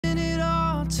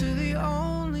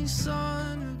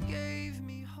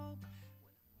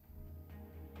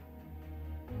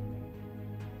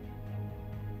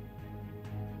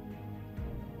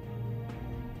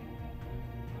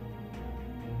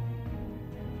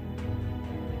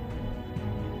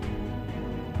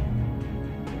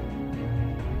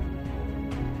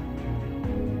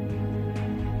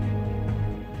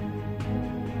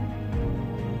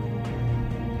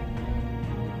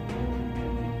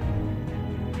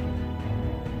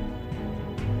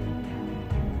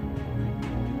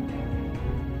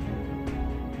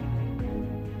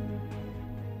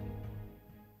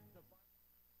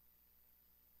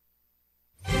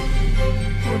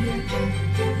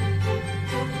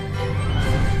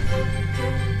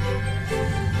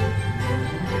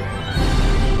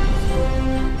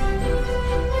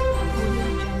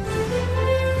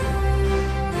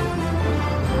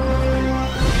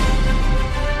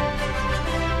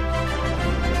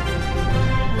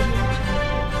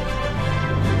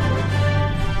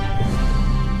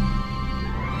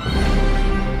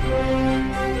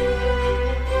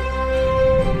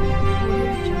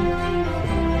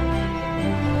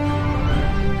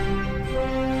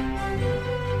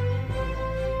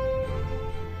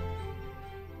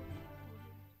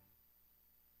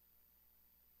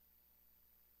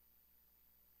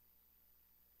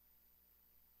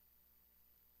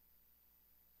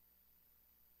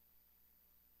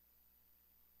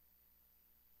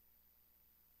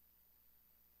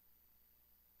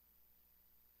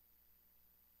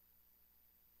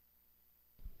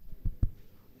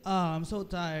I'm so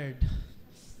tired.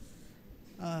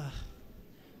 Uh,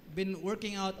 been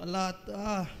working out a lot.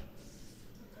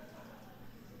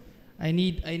 I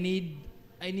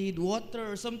need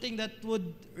water or something that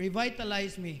would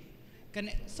revitalize me. Can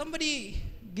somebody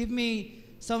give me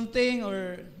something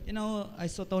or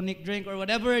isotonic drink or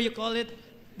whatever you call it?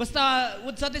 Basta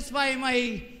would satisfy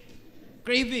my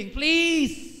craving,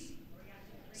 please.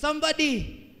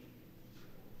 Somebody.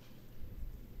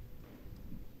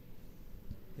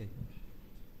 Hey,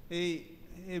 hey,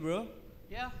 hey, bro.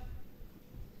 Yeah.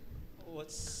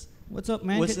 What's What's up,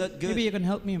 man? What's that good? Maybe you can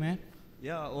help me, man.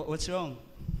 yeah? What's wrong?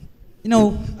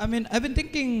 I've been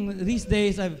thinking these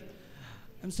days. I'm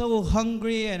so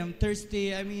hungry and I'm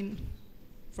thirsty. Everything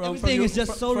your, is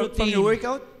just so routine. From your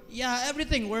workout? Yeah,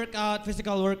 everything workout,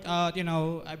 physical workout.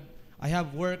 I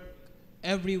have work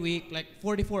every week, like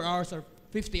 44 hours or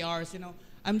 50 hours.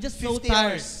 I'm just so 50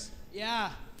 tired. hours.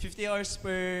 Yeah, 50 hours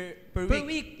per per week.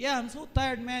 week. Yeah, I'm so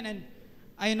tired, man. And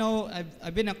I know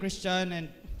I've been a Christian, and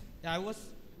yeah,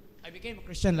 I became a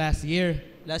Christian last year.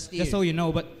 Last year. Just so you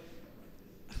know, but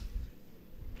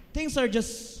things are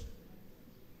just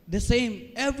the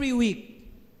same every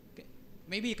week. Okay,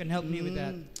 maybe you can help me with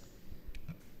that.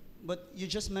 But you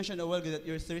just mentioned a while ago that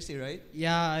you're thirsty, right?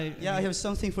 Yeah. I have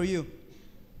something for you.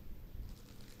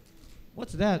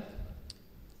 What's that?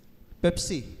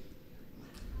 Pepsi.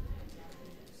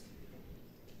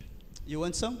 You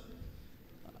want some?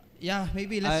 Yeah,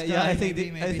 maybe let's try. Yeah, I maybe.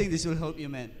 think this will help you,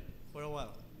 man. For a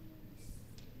while.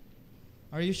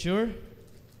 Are you sure?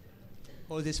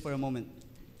 Hold this for a moment.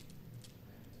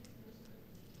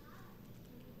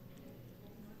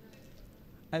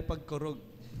 Ay pagkurog.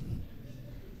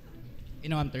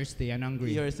 I'm thirsty and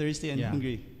hungry. You're thirsty and Yeah.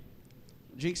 hungry.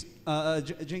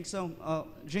 Drink some.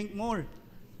 Drink more.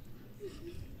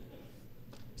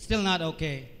 Still not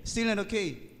okay. Still not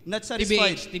okay. Not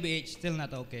satisfied. TBH, still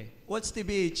not okay. What's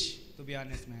TBH? To be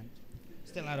honest, man.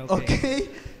 Still not okay. Okay.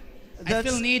 I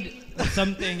still need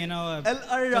something, LR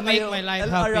to ra make kayo. my life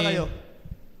LR ra happy. kayo.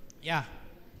 Yeah.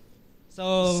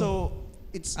 So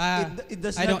it does I don't not need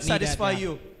that, satisfy yeah.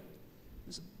 you.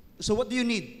 So what do you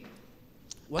need?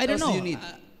 What I don't else know. do you need?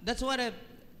 That's what I've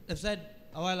said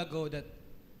a while ago, that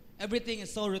everything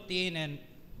is so routine and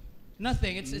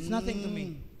nothing. It's nothing to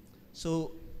me.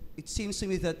 So it seems to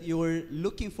me that you're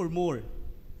looking for more.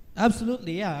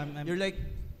 Absolutely, yeah. You're like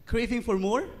craving for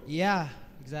more? Yeah,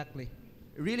 exactly.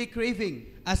 Really craving.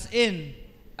 As in,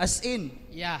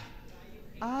 Yeah.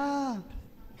 Ah,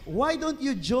 Why don't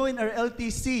you join our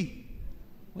LTC?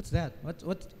 what's that?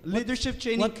 What? Leadership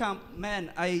Training what- Camp?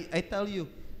 Man, I tell you,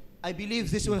 I believe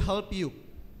this will help you.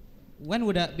 When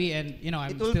would that be? And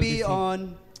I'm It will still be busy.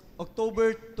 on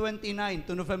October 29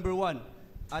 to November 1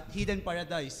 at Hidden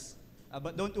Paradise.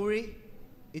 But don't worry,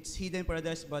 it's Hidden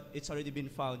Paradise, but it's already been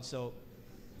found. So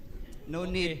no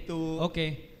need to.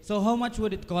 Okay. So how much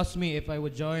would it cost me if I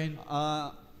would join?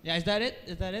 Yeah, is that it?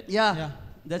 Is that it? Yeah,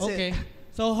 that's it. Okay.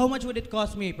 So how much would it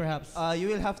cost me, perhaps? You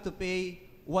will have to pay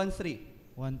 1-3.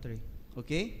 1-3.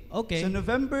 Okay? Okay. So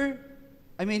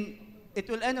it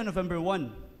will end on November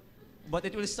 1, but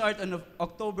it will start on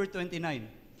October 29.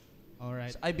 All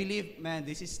right. So I believe, man,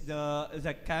 this is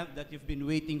the camp that you've been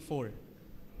waiting for.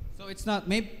 So it's not.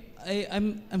 Maybe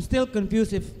I'm still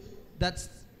confused if that's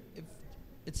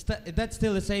if that's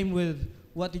still the same with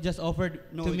what you just offered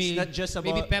No, to it's me. not just maybe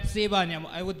about- Pepsi ba niya?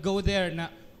 I would go there na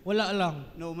wala lang.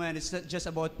 No, man, it's not just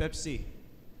about Pepsi.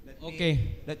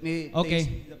 Okay. Let me Okay.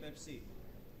 taste the Pepsi.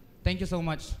 Thank you so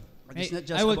much. But it's Hey, not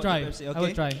just I will about the try. Pepsi, I will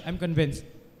okay? try. I'm convinced.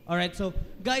 All right. So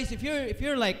guys, if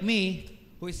you're like me,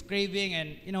 who is craving,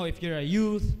 and if you're a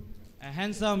youth, a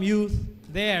handsome youth,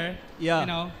 there,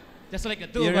 Yeah. just like the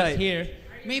two You're of us right. here,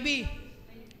 maybe.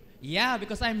 Yeah,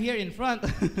 because I'm here in front.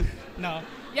 No.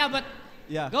 Yeah, but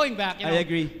Yeah. going back, I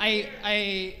agree.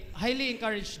 I highly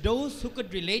encourage those who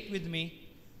could relate with me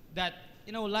that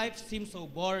life seems so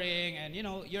boring, and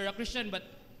you're a Christian, but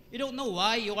you don't know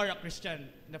why you are a Christian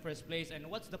in the first place and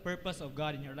what's the purpose of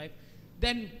God in your life.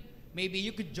 Then maybe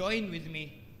you could join with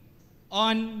me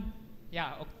on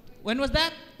when was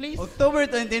that, please? October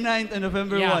 29th and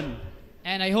November Yeah. 1.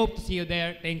 And I hope to see you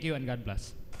there. Thank you and God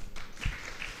bless.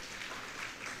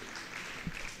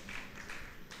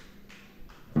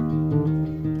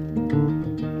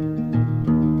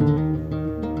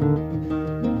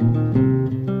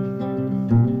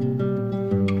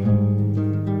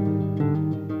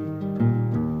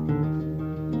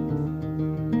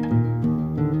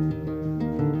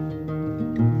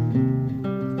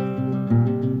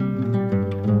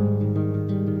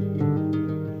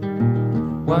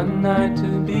 One night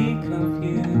to be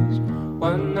confused,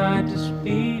 one night to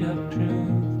speed up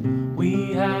truth.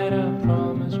 We had a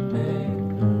promise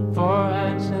made,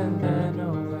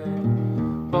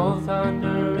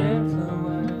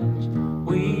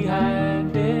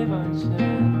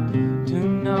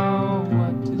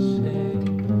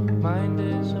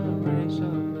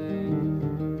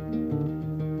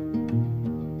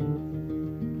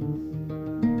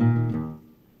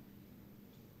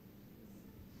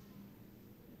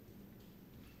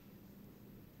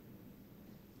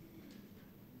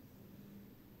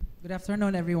 Good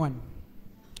afternoon, everyone.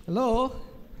 Hello.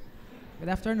 Good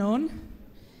afternoon.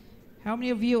 How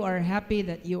many of you are happy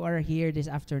that you are here this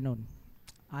afternoon?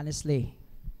 Honestly.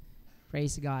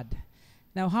 Praise God.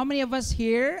 Now, how many of us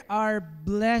here are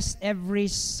blessed every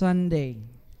Sunday?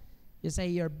 You say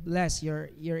you're blessed.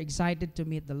 You're excited to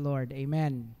meet the Lord.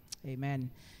 Amen. Amen.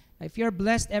 If you're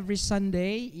blessed every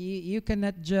Sunday, you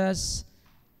cannot just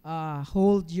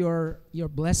hold your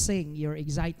blessing, your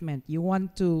excitement. You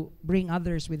want to bring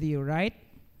others with you, right?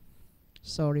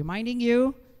 So reminding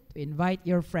you to invite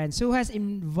your friends. Who has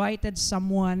invited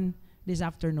someone this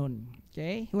afternoon?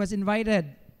 Okay, who has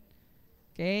invited?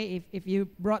 Okay, if you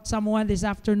brought someone this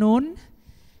afternoon,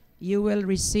 you will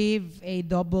receive a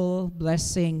double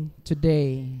blessing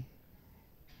today.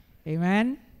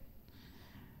 Amen?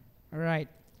 All right.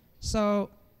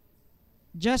 So,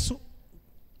 just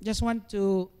want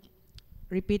to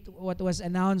repeat what was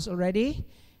announced already.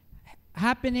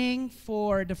 Happening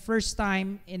for the first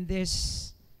time in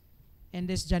this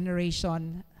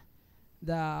generation,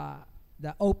 the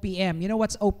OPM. You know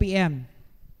what's OPM?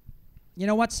 You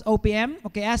know what's OPM?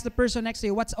 Okay, ask the person next to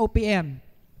you, what's OPM?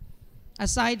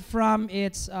 Aside from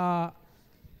its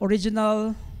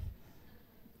original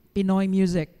Pinoy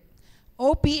music.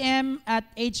 OPM at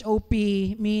HOP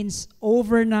means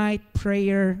overnight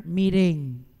prayer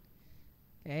meeting.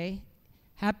 Okay?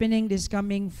 Happening this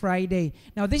coming Friday.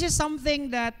 Now, this is something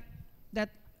that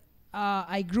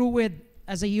I grew with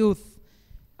as a youth.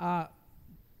 Back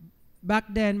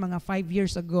then, mga 5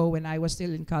 years ago when I was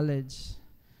still in college,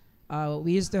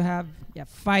 we used to have,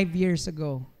 5 years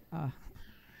ago,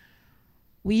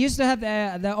 we used to have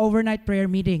the overnight prayer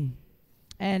meeting.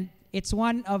 And it's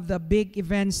one of the big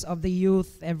events of the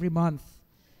youth every month,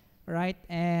 right?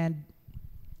 And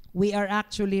we are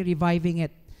actually reviving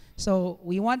it. So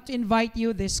we want to invite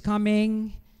you this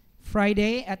coming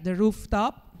Friday at the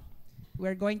rooftop.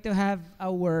 We're going to have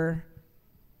our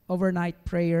overnight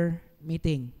prayer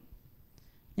meeting.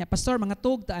 Yeah, Pastor, mga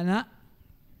tug ta na.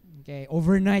 Okay,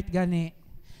 overnight gani.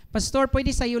 Pastor,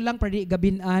 pwede sayo lang pwede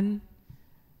gabinan.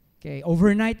 Okay,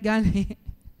 overnight gani.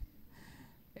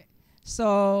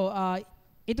 So,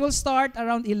 it will start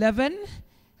around 11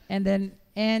 and then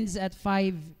ends at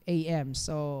 5 a.m.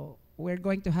 So, we're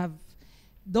going to have,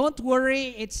 don't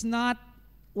worry, it's not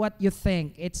what you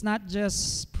think. It's not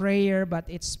just prayer, but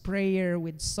it's prayer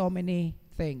with so many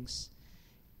things.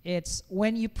 It's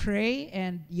when you pray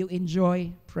and you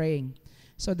enjoy praying.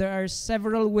 So, there are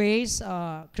several ways,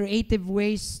 creative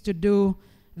ways to do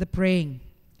the praying.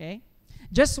 Okay?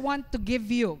 Just want to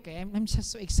give you, okay, I'm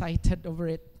just so excited over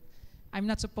it. I'm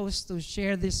not supposed to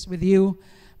share this with you,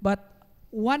 but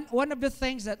one of the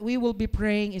things that we will be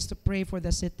praying is to pray for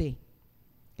the city.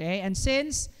 Okay? And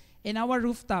since in our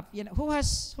rooftop, you know, who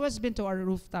has been to our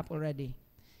rooftop already?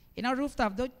 In our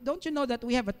rooftop, don't you know that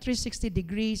we have a 360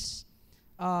 degrees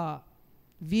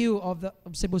view of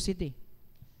Cebu City?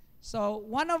 So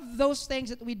one of those things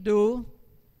that we do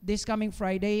this coming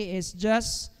Friday is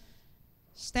just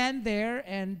stand there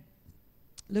and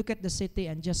look at the city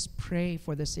and just pray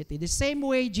for the city. The same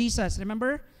way Jesus,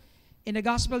 remember, in the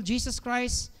gospel, Jesus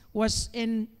Christ was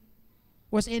in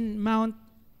Mount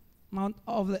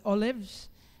of the Olives,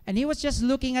 and he was just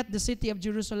looking at the city of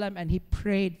Jerusalem and he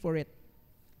prayed for it.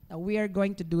 Now we are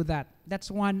going to do that.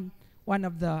 That's one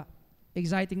of the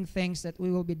exciting things that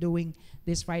we will be doing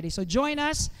this Friday. So join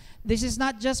us. This is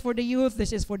not just for the youth.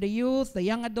 This is for the youth, the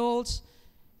young adults.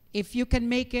 If you can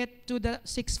make it to the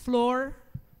 6th floor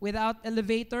without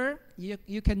elevator,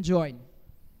 you can join.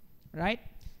 Right?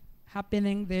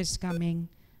 Happening this coming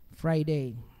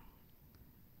Friday.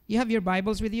 You have your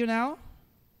Bibles with you now?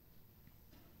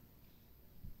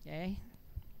 Okay.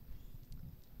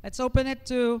 Let's open it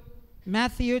to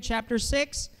Matthew chapter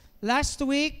 6. Last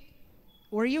week,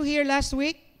 were you here last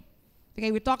week?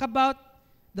 Okay, we talked about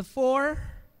the 4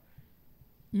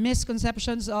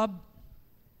 misconceptions of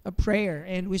a prayer.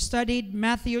 And we studied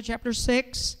Matthew chapter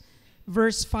 6,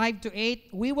 verse 5 to 8.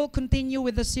 We will continue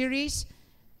with the series.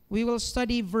 We will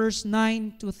study verse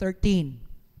 9 to 13.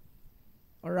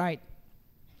 All right.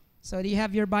 So do you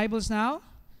have your Bibles now?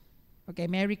 Okay,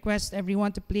 may I request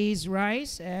everyone to please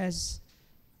rise as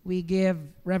we give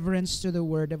reverence to the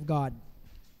Word of God.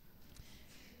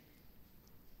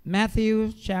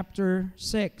 Matthew chapter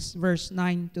 6, verse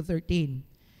 9 to 13.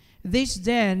 This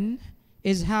then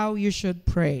is how you should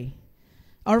pray.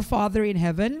 Our Father in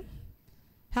heaven,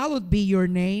 hallowed be your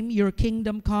name, your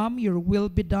kingdom come, your will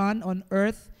be done on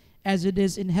earth as it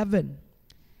is in heaven.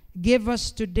 Give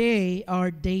us today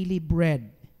our daily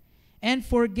bread, and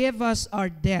forgive us our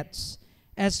debts,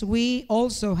 as we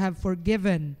also have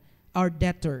forgiven our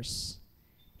debtors.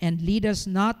 And lead us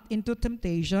not into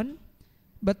temptation,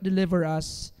 but deliver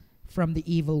us from the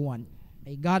evil one.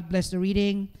 May God bless the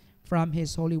reading from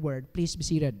His holy word. Please be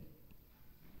seated.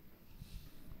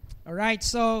 All right,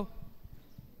 so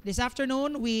this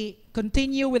afternoon we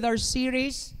continue with our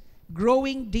series,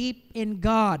 Growing Deep in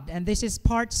God. And this is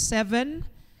part 7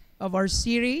 of our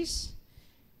series.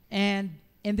 And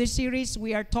in this series,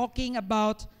 we are talking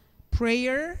about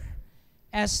prayer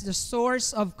as the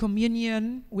source of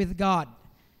communion with God.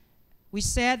 We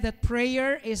said that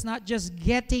prayer is not just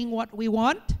getting what we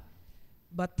want,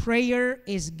 but prayer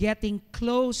is getting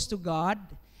close to God.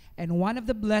 And one of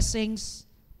the blessings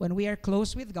when we are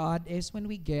close with God is when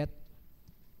we get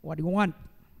what we want.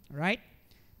 All right?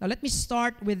 Now let me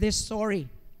start with this story.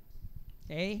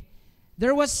 Okay?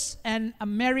 There was an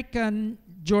American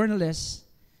journalist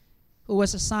who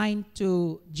was assigned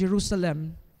to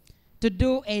Jerusalem to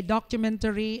do a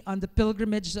documentary on the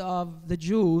pilgrimage of the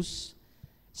Jews,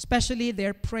 especially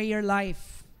their prayer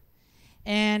life.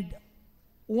 And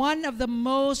one of the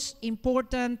most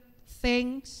important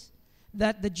things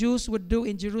that the Jews would do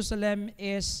in Jerusalem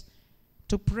is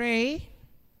to pray,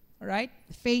 right,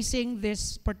 facing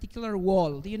this particular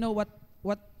wall. Do you know what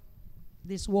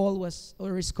this wall was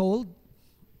or is called?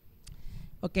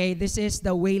 Okay, this is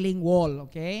the Wailing Wall,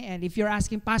 okay? And if you're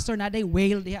asking, Pastor, na day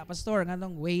whale diha, Pastor,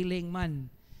 nganong wailing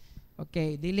man.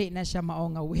 Okay, dili na siya mao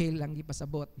nga whale ang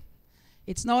gipasabot.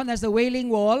 It's known as the Wailing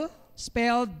Wall,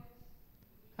 spelled,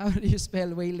 how do you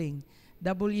spell wailing?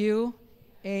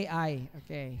 W-A-I,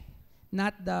 okay.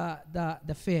 Not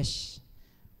the fish,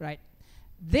 right?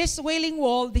 This Wailing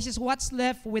Wall, this is what's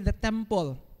left with the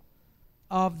temple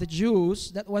of the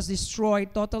Jews that was destroyed,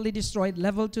 totally destroyed,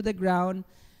 leveled to the ground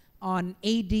on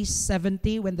AD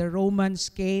 70 when the Romans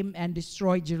came and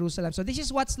destroyed Jerusalem. So this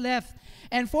is what's left.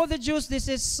 And for the Jews, this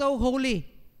is so holy.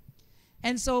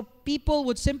 And so people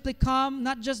would simply come,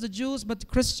 not just the Jews, but the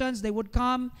Christians, they would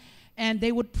come and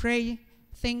they would pray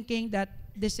thinking that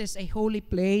this is a holy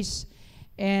place.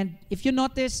 And if you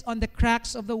notice on the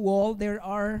cracks of the wall, there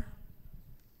are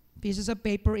pieces of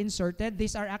paper inserted.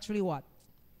 These are actually what?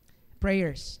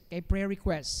 Prayers, okay, prayer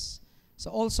requests.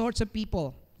 So all sorts of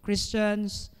people,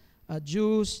 Christians,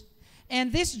 Jews.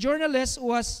 And this journalist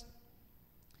was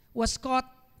caught,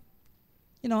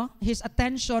 his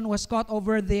attention was caught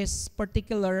over this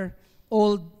particular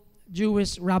old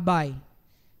Jewish rabbi.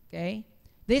 Okay?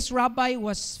 This rabbi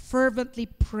was fervently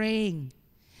praying.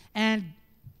 And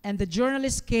the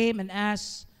journalist came and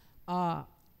asked,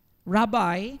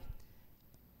 Rabbi,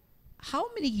 how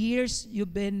many years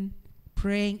you've been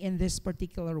praying in this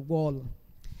particular wall?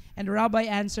 And the rabbi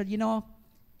answered,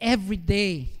 every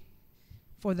day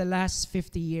for the last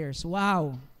 50 years.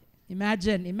 Wow.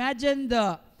 Imagine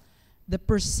the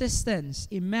persistence.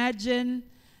 Imagine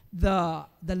the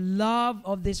love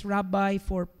of this rabbi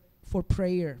for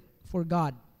prayer, for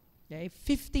God. Okay?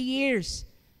 50 years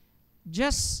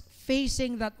just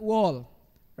facing that wall,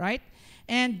 right?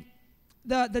 And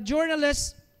the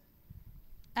journalist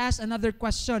asked another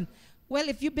question. Well,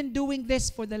 if you've been doing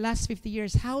this for the last 50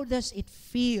 years, how does it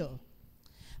feel?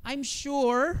 I'm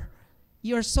sure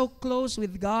you're so close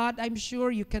with God. I'm sure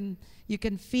you can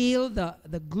feel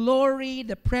the glory,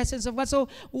 the presence of God. So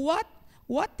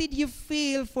what did you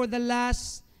feel for the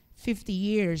last 50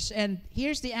 years? And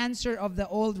here's the answer of the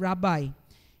old rabbi.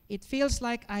 It feels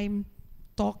like I'm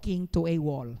talking to a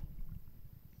wall.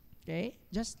 Okay?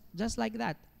 Just like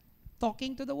that.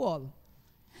 Talking to the wall.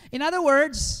 In other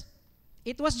words,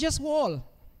 it was just wall.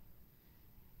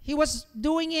 He was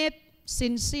doing it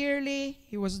sincerely.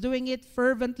 He was doing it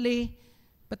fervently.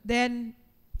 But then,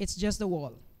 it's just a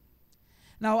wall.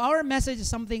 Now, our message is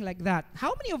something like that.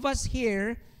 How many of us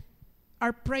here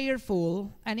are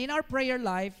prayerful, and in our prayer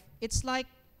life, it's like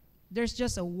there's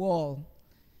just a wall,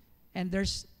 and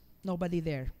there's nobody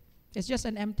there. It's just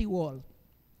an empty wall.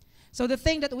 So the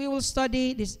thing that we will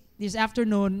study this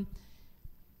afternoon,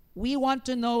 we want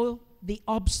to know the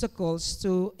obstacles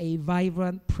to a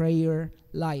vibrant prayer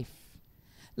life.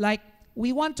 Like,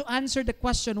 we want to answer the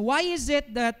question, why is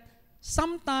it that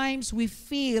sometimes we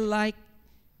feel like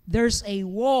there's a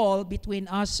wall between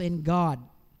us and God?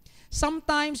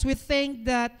 Sometimes we think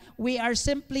that we are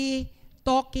simply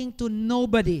talking to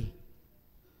nobody.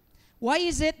 Why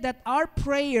is it that our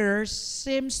prayers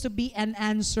seems to be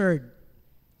unanswered?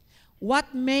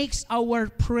 What makes our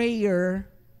prayer,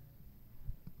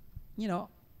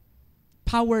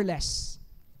 powerless,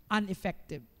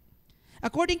 ineffective?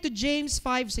 According to James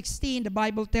 5:16, the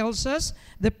Bible tells us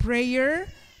the prayer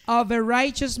of a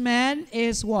righteous man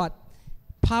is what?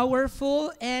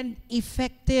 Powerful and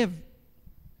effective.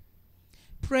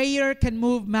 Prayer can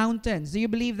move mountains. Do you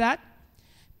believe that?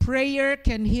 Prayer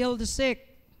can heal the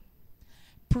sick.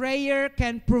 prayer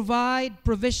can provide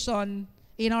provision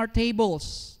in our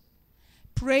tables.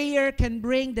 Prayer can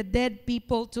bring the dead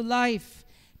people to life.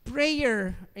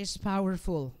 Prayer is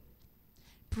powerful.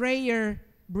 Prayer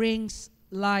brings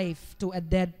life to a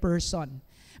dead person.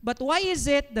 But why is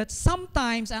it that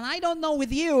sometimes, and I don't know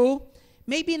with you,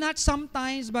 maybe not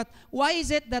sometimes, but why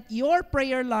is it that your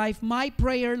prayer life, my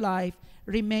prayer life,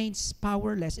 remains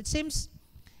powerless? It seems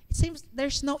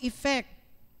there's no effect,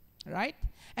 right?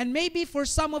 And maybe for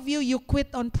some of you, you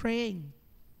quit on praying.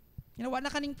 You know, wala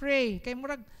ka ning pray. Kay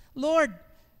murag, Lord,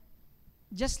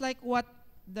 just like what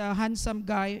the handsome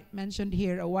guy mentioned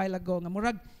here a while ago, nga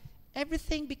murag,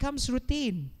 everything becomes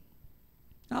routine.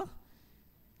 No?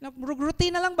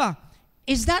 Routine na lang ba?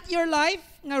 Is that your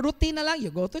life? Nga routine na lang. You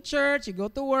go to church, you go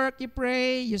to work, you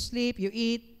pray, you sleep, you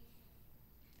eat.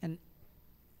 And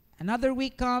another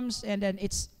week comes and then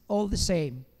it's all the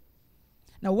same.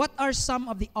 Now, what are some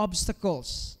of the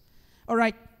obstacles? All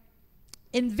right.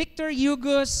 In Victor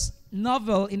Hugo's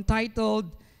novel entitled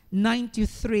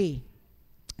 93,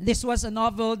 this was a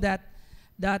novel that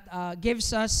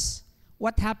gives us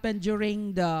what happened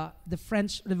during the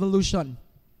French Revolution.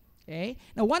 Okay?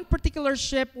 Now, one particular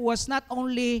ship was not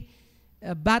only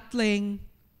battling,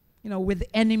 with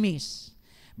enemies,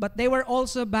 but they were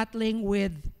also battling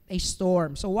with a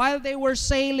storm. So while they were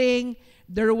sailing,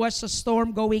 there was a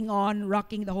storm going on,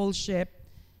 rocking the whole ship.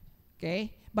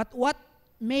 Okay? But what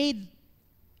made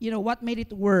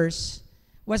it worse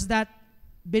was that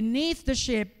beneath the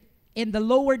ship, in the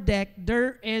lower deck,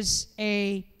 there is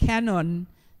a cannon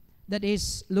that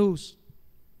is loose.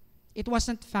 It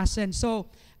wasn't fastened. So,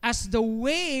 as the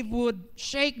wave would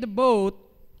shake the boat,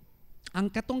 ang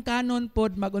katong cannon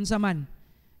pod magunsa man,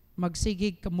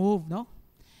 magsigig ka move, no?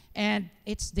 And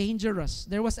it's dangerous.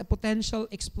 There was a potential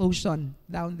explosion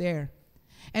down there.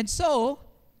 And so,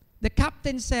 the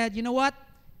captain said, you know what?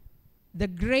 The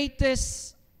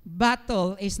greatest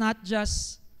battle is not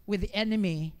just with the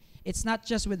enemy. It's not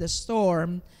just with the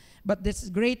storm. But this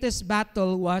greatest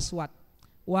battle was what?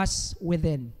 Was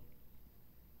within.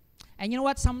 And you know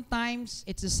what? Sometimes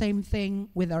it's the same thing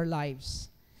with our lives.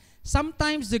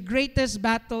 Sometimes the greatest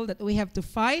battle that we have to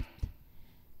fight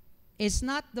is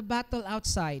not the battle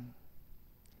outside,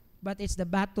 but it's the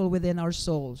battle within our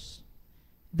souls.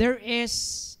 There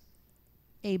is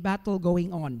a battle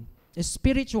going on, a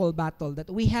spiritual battle that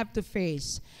we have to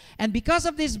face. And because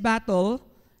of this battle,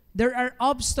 there are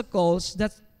obstacles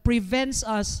that prevents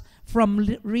us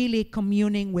from really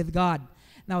communing with God.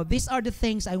 Now, these are the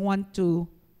things I want to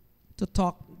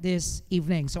talk this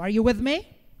evening. So, are you with me?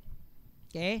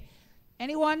 Okay.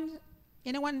 Anyone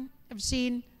have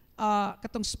seen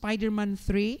katong Spider-Man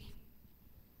 3?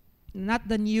 Not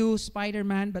the new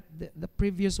Spider-Man, but the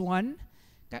previous one.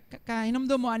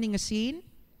 Hinumdum mo ani nga scene?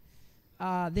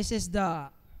 This is the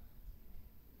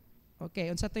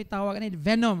unsa to'y tawag ani?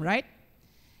 Venom, right?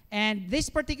 And this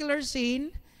particular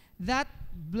scene, that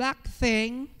black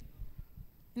thing,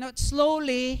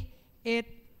 slowly it,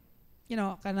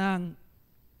 kanang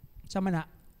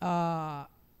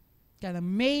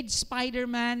made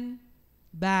Spider-Man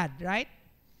bad, right?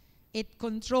 It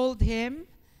controlled him,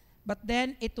 but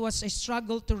then it was a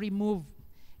struggle to remove.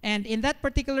 And in that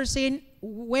particular scene,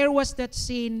 where was that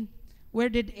scene? Where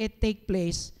did it take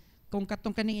place? Kung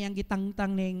katong kaning iyang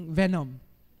gitangtang ning Venom.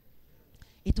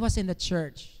 It was in the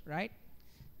church, right?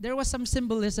 There was some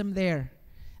symbolism there.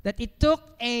 That it took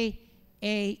a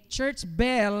church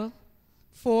bell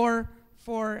for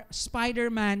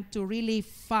Spider-Man to really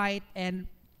fight and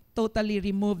totally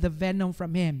remove the venom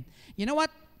from him. You know what?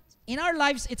 In our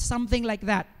lives, it's something like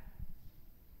that.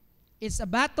 It's a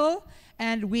battle,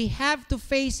 and we have to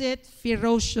face it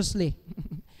ferociously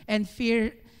and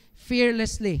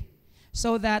fearlessly,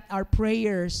 so that our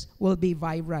prayers will be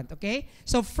vibrant, okay?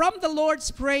 So from the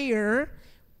Lord's Prayer,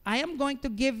 I am going to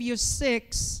give you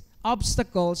 6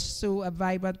 obstacles to a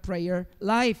vibrant prayer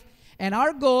life. And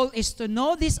our goal is to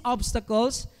know these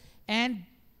obstacles and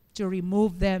to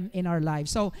remove them in our lives.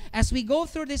 So as we go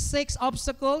through these 6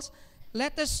 obstacles,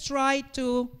 let us try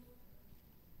to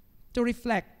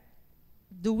reflect.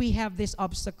 Do we have this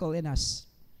obstacle in us?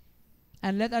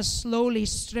 And let us slowly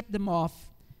strip them off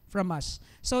from us.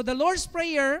 So the Lord's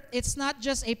Prayer, it's not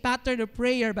just a pattern of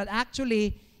prayer, but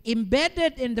actually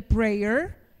embedded in the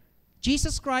prayer,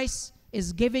 Jesus Christ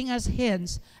is giving us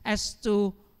hints as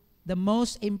to the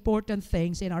most important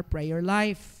things in our prayer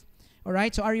life. All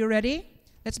right, so are you ready?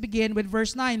 Let's begin with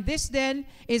verse 9. This then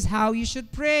is how you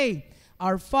should pray.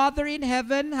 Our Father in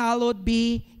heaven, hallowed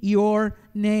be your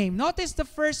name. Notice the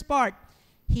first part.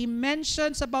 He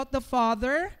mentions about the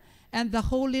Father and the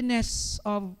holiness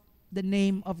of the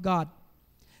name of God.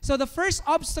 So the first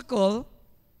obstacle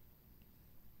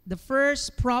the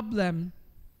first problem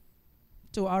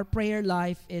to our prayer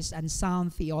life is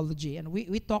unsound theology. And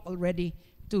we talked already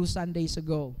 2 Sundays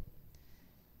ago.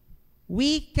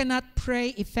 We cannot pray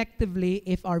effectively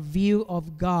if our view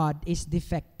of God is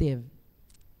defective.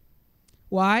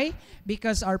 Why?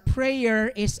 Because our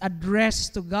prayer is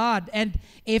addressed to God. And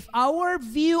if our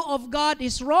view of God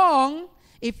is wrong,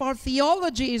 if our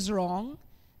theology is wrong,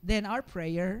 then our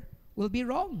prayer will be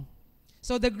wrong.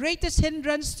 So the greatest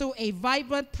hindrance to a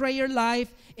vibrant prayer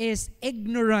life is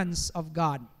ignorance of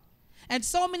God. And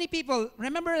so many people,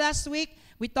 remember last week,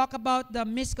 we talked about the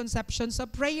misconceptions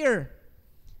of prayer.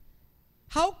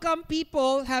 How come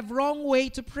people have wrong way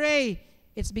to pray?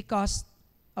 It's because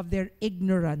of their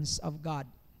ignorance of God.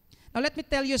 Now let me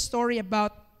tell you a story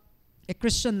about a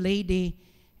Christian lady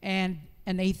and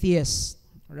an atheist,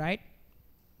 right?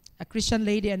 A Christian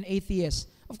lady and atheist.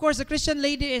 Of course, the Christian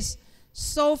lady is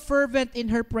so fervent in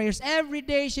her prayers. Every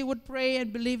day she would pray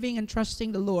and believing and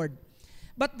trusting the Lord.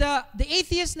 But the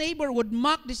atheist neighbor would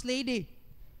mock this lady.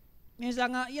 He's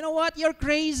like, you know what? You're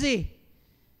crazy.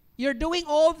 You're doing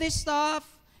all this stuff.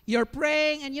 You're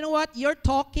praying. And you know what? You're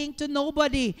talking to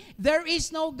nobody. There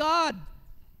is no God.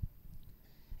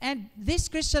 And this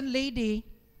Christian lady,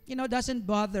 doesn't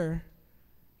bother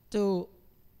to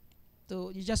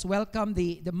you just welcome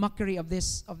the mockery of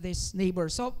this neighbor.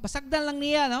 So, pasagdan lang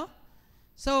niya, no?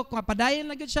 So, padayon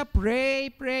lang yun siya,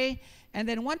 pray. And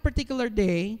then one particular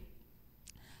day,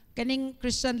 kaning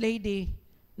Christian lady,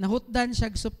 nahutdan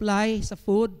siya supply sa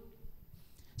food.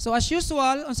 So, as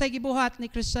usual, unsay gibuhat ni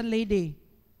Christian lady?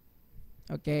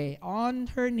 Okay, on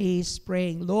her knees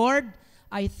praying, Lord,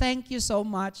 I thank you so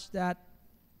much that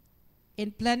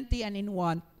in plenty and in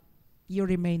want, you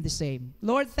remain the same.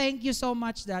 Lord, thank you so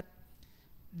much that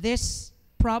this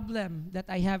problem that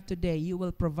I have today, you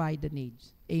will provide the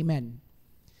needs. Amen.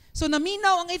 So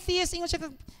naminaw ang atheist, ingon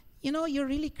siya, you're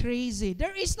really crazy.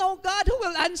 There is no God who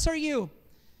will answer you.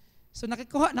 So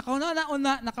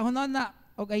nakahuna na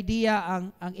og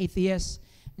idea ang atheist.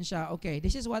 And siya, okay,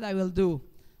 this is what I will do.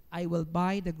 I will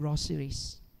buy the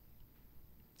groceries.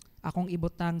 Akong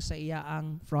ibutang sa iya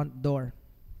ang front door.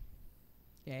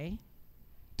 Okay?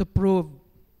 To prove.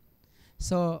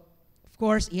 So, of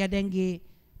course, iya dengi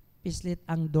pislit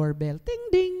ang doorbell. Ting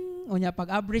ding. Unya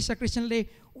pag-abri sa Christian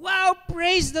lady, wow,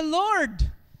 praise the Lord.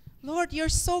 Lord, you're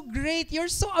so great.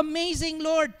 You're so amazing,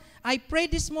 Lord. I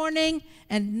prayed this morning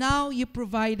and now you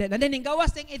provided. And then in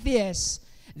gawas ng atheist,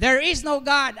 there is no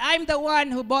God. I'm the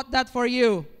one who bought that for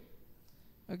you.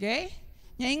 Okay?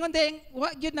 Ngayon din,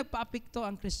 what yun nagpa-apekto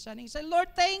ang Christian? He said,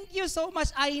 Lord, thank you so much.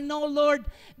 I know, Lord,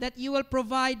 that you will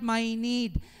provide my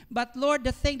need. But Lord,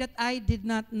 the thing that I did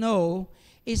not know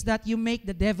is that you make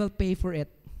the devil pay for it.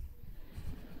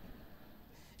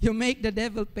 You make the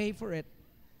devil pay for it.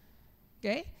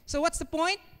 Okay? So what's the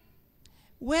point?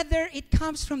 Whether it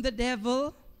comes from the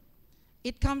devil,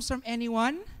 it comes from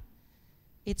anyone,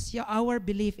 it's our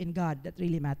belief in God that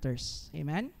really matters.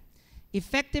 Amen?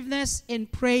 Effectiveness in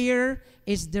prayer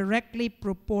is directly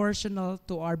proportional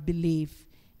to our belief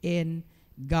in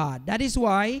God. That is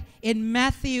why in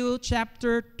Matthew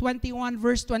chapter 21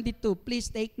 verse 22, please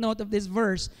take note of this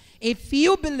verse. If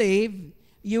you believe,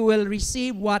 you will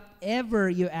receive whatever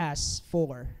you ask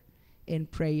for in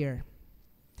prayer.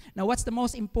 Now, what's the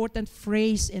most important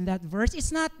phrase in that verse?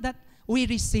 It's not that we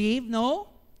receive, no.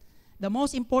 The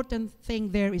most important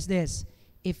thing there is this: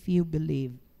 if you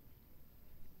believe.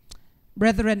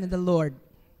 Brethren in the Lord,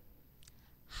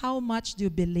 how much do you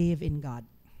believe in God?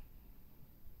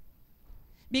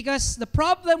 Because the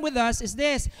problem with us is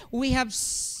this: we have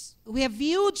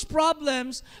huge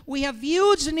problems, we have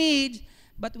huge needs,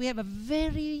 but we have a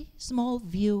very small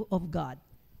view of God.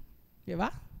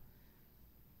 Diba?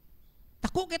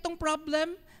 Tako kitong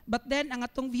problem, but then ang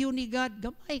atong view ni God,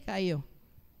 gamay kayo.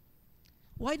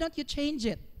 Why don't you change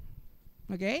it?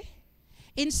 Okay?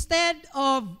 Instead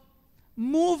of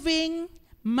moving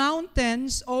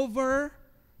mountains over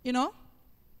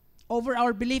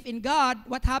our belief in God,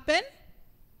 what happened?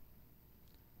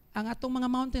 Ang atong mga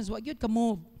mountains, wag yun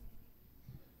ka-move.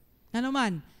 Ano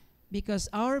man? Because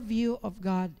our view of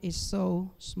God is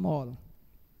so small.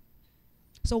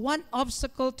 So one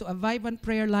obstacle to a vibrant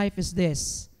prayer life is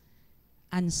this: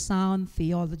 unsound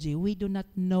theology. We do not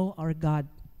know our God.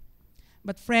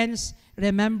 But friends,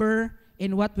 remember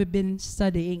in what we've been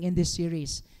studying in this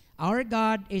series, our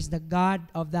God is the God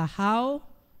of the how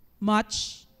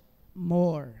much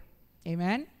more.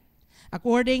 Amen?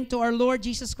 According to our Lord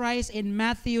Jesus Christ in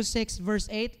Matthew 6 verse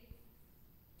 8,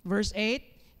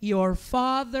 your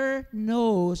Father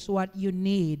knows what you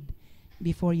need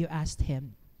before you ask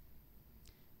Him.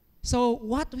 So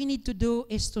what we need to do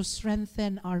is to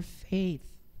strengthen our faith.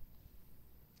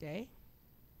 Okay?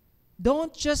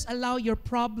 Don't just allow your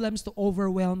problems to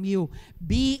overwhelm you.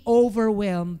 Be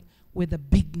overwhelmed with the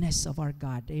bigness of our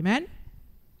God. Amen?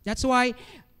 That's why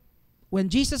when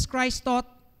Jesus Christ taught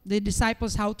the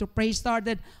disciples how to pray,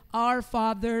 started, Our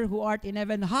Father who art in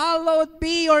heaven, hallowed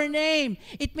be your name.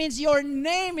 It means your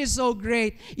name is so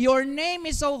great. Your name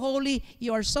is so holy.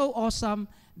 You are so awesome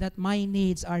that my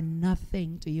needs are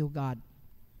nothing to you, God.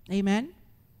 Amen?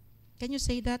 Can you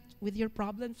say that with your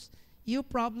problems? You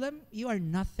problem, you are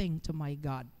nothing to my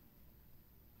God.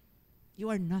 You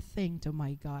are nothing to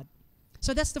my God.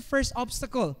 So that's the first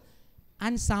obstacle.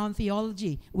 Unsound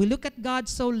theology. We look at God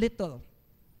so little.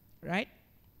 Right?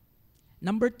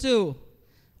 Number 2.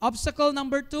 Obstacle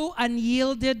number 2,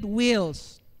 unyielded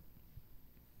wills.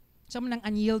 Sama ng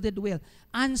unyielded will.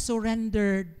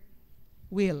 Unsurrendered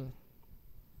will.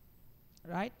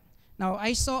 Right? Now,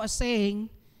 I saw a saying,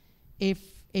 if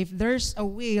there's a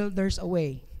will, there's a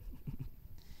way.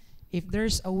 If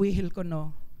there's a will,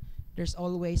 there's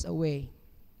always a way.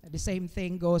 The same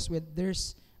thing goes with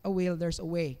there's a will, there's a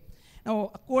way. Now,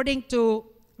 according to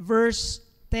verse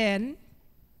 10,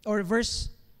 or verse,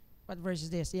 what verse is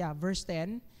this? Yeah, verse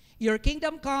 10. Your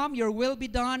kingdom come, your will be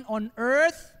done on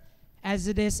earth as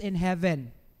it is in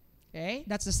heaven. Okay?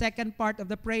 That's the second part of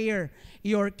the prayer.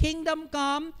 Your kingdom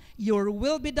come, your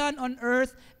will be done on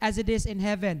earth as it is in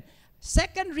heaven.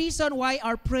 Second reason why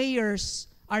our prayers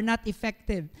are not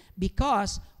effective,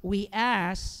 because we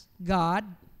ask God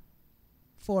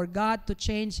for God to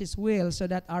change His will so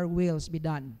that our wills be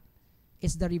done.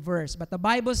 It's the reverse. But the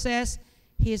Bible says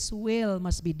His will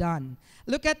must be done.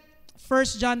 Look at 1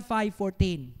 John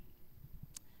 5:14.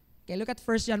 Okay, look at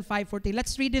 1 John 5:14.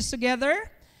 Let's read this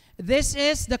together. This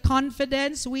is the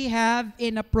confidence we have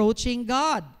in approaching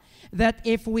God, that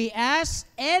if we ask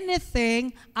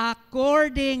anything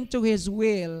according to His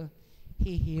will,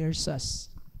 He hears us.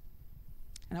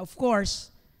 And of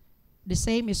course, the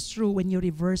same is true when you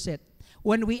reverse it.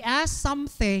 When we ask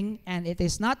something and it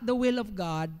is not the will of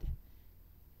God,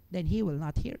 then He will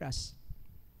not hear us.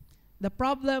 The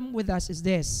problem with us is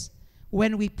this.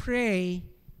 When we pray,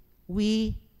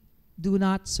 we do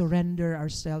not surrender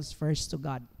ourselves first to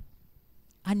God.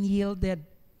 Unyielded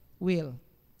will.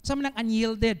 Sama ng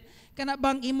unyielded. Kana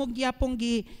bang imong gyapong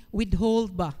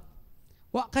gi-withhold ba?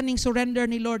 Wa kaning surrender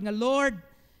ni Lord nga, Lord,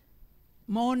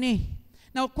 mao ni.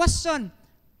 Now, question,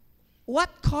 what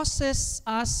causes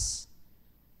us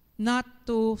not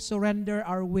to surrender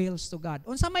our wills to God?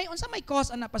 Unsa may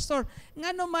cause ana, pastor?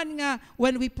 Ngano man nga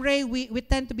when we pray, we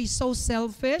tend to be so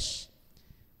selfish.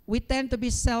 We tend to be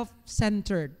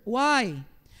self-centered. Why?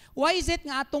 Why is it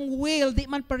nga atong will di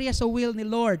man pareha sa will ni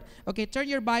Lord? Okay, turn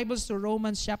your Bibles to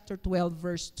Romans chapter 12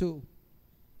 verse 2.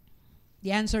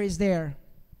 The answer is there.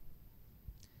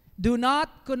 Do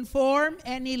not conform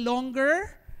any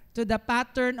longer to the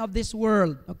pattern of this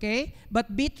world, okay?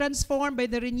 But be transformed by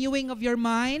the renewing of your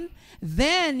mind.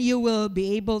 Then you will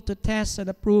be able to test and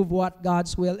approve what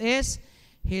God's will is,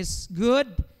 His good,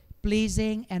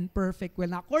 pleasing, and perfect will.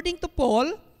 Now, according to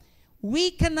Paul,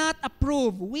 we cannot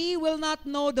approve, we will not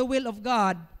know the will of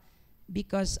God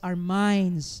because our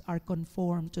minds are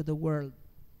conformed to the world.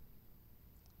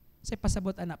 Say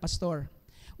pasabot ana, pastor.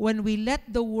 When we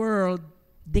let the world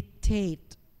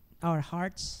dictate our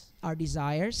hearts, our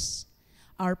desires,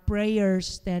 our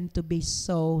prayers tend to be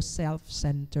so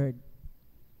self-centered.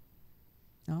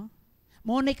 No?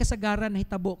 Mo na'y kasagaran na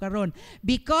hitabo karon.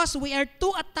 Because we are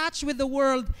too attached with the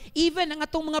world, even ang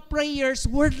atong mga prayers,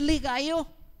 worldly kayo.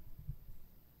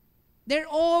 They're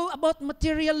all about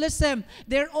materialism.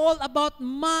 They're all about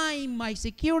my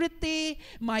security,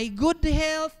 my good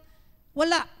health.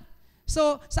 Wala.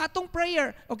 So, sa atong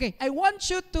prayer, okay, I want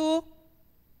you to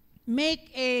make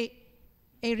a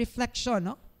reflection,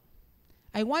 no?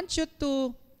 I want you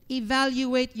to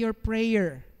evaluate your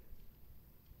prayer.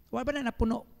 Wala ba na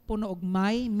napuno og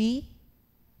me,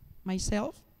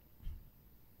 myself?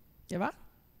 Diba?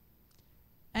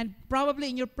 And probably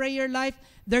in your prayer life,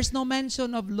 there's no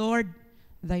mention of, Lord,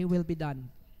 thy will be done.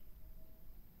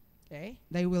 Okay?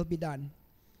 Thy will be done.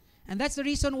 And that's the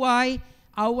reason why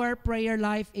our prayer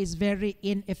life is very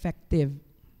ineffective.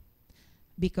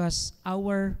 Because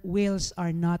our wills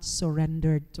are not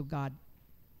surrendered to God.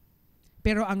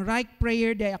 Pero ang right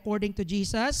prayer day, according to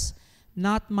Jesus,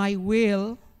 not my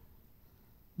will,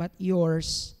 but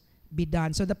yours be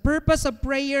done. So the purpose of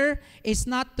prayer is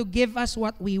not to give us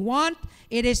what we want.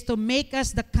 It is to make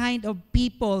us the kind of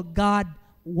people God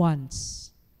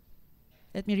wants.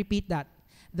 Let me repeat that.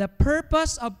 The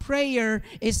purpose of prayer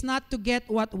is not to get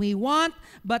what we want,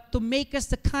 but to make us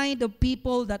the kind of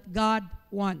people that God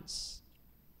wants.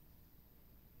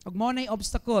 Ug mo na'y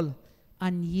obstacle,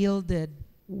 unyielded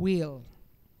will.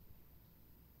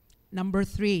 Number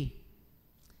 3,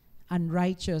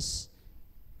 unrighteous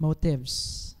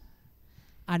motives.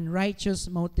 Unrighteous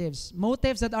motives.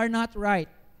 Motives that are not right.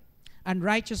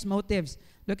 Unrighteous motives.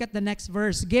 Look at the next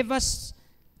verse. Give us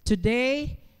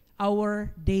today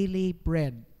our daily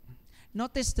bread.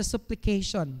 Notice the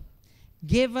supplication.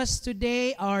 Give us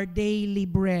today our daily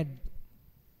bread.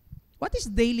 What is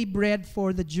daily bread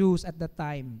for the Jews at the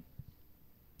time?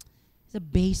 It's a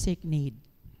basic need.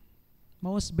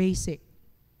 Most basic.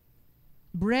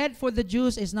 Bread for the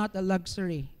Jews is not a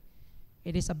luxury.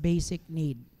 It is a basic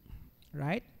need.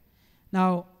 Right?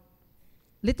 Now,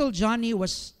 little Johnny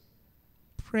was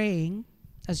praying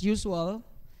as usual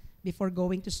before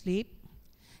going to sleep.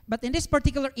 But in this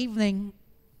particular evening,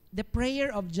 the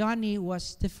prayer of Johnny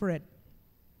was different.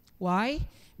 Why?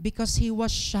 Because he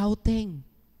was shouting,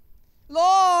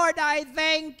 Lord, I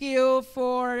thank you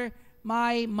for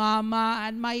my mama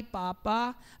and my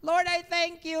papa. Lord, I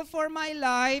thank you for my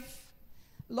life.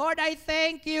 Lord, I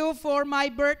thank you for my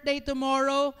birthday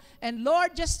tomorrow. And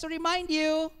Lord, just to remind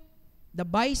you, the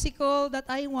bicycle that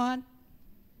I want,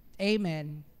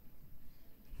 amen.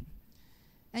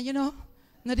 And you know,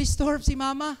 na-disturb si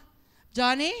mama.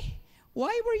 Johnny,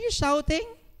 why were you shouting?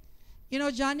 You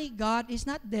know, Johnny, God is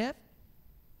not deaf.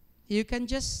 You can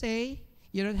just say,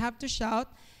 you don't have to shout,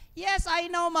 yes, I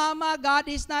know, mama, God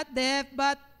is not deaf,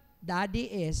 but daddy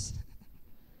is.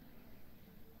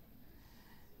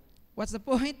 What's the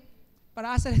point?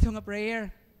 Para asa nito nga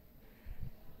prayer?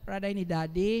 Para day ni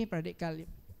daddy, para di kal.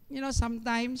 You know,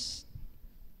 sometimes.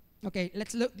 Okay,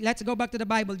 let's go back to the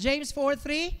Bible. James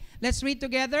 4:3. Let's read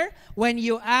together. When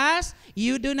you ask,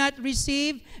 you do not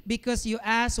receive because you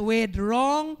ask with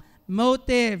wrong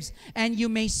motives, and you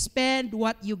may spend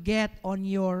what you get on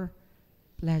your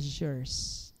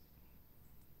pleasures.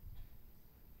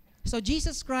 So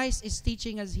Jesus Christ is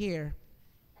teaching us here.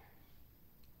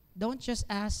 Don't just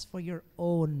ask for your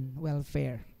own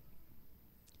welfare.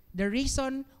 The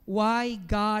reason why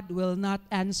God will not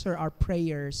answer our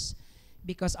prayers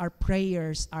because our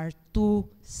prayers are too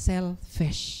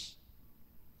selfish.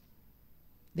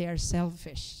 They are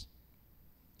selfish.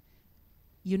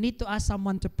 You need to ask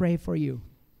someone to pray for you.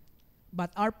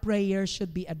 But our prayers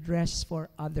should be addressed for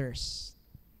others.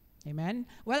 Amen?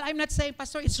 Well, I'm not saying,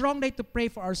 Pastor, it's wrong day to pray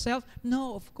for ourselves.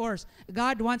 No, of course.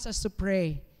 God wants us to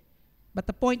pray. But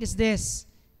the point is this.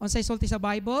 Unsay sulti sa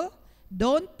Bible?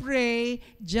 Don't pray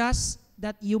just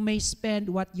that you may spend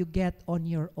what you get on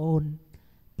your own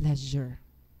pleasure.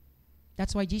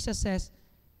 That's why Jesus says,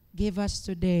 give us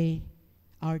today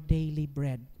our daily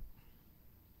bread.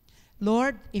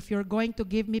 Lord, if you're going to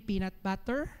give me peanut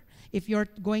butter, if you're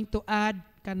going to add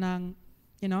kanang,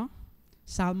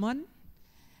 salmon,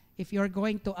 if you're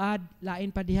going to add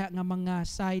lain pa diha nga mga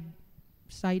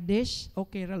side dish,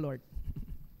 okay ra, Lord.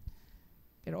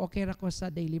 Pero okay ra ko sa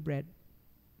daily bread.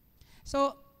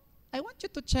 So, I want you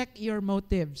to check your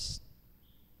motives.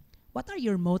 What are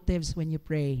your motives when you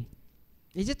pray?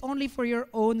 Is it only for your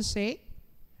own sake?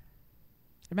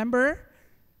 Remember,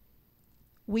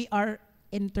 we are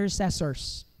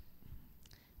intercessors.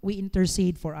 We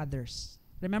intercede for others.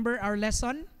 Remember our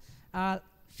lesson a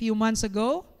few months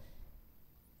ago?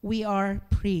 We are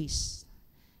priests.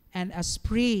 And as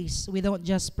priests, we don't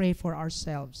just pray for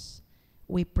ourselves.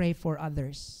 We pray for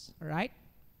others. All right?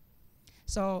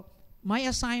 So, my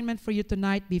assignment for you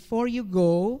tonight, before you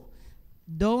go,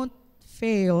 don't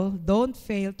fail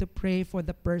to pray for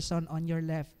the person on your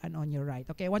left and on your right.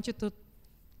 Okay, I want you to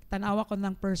tanawa ko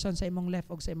ng person sa imong left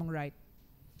o sa imong right.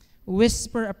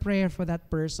 Whisper a prayer for that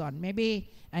person. Maybe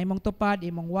ay imong tupad,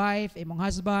 imong wife, imong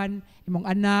husband, imong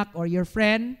anak, or your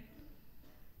friend.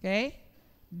 Okay?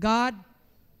 God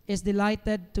is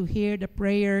delighted to hear the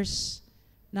prayers,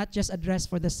 not just addressed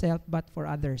for the self, but for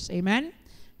others. Amen?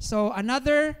 So,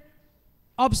 another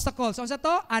obstacle. So, sa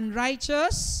to?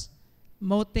 Unrighteous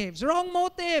motives. Wrong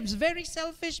motives. Very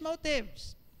selfish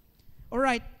motives.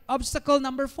 Alright. Obstacle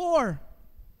number 4.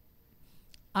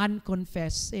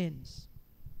 Unconfessed sins.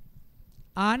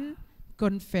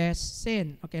 Unconfessed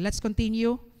sin. Okay, let's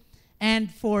continue.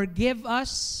 And forgive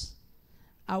us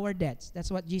our debts.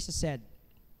 That's what Jesus said.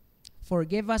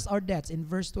 Forgive us our debts in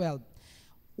verse 12.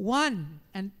 One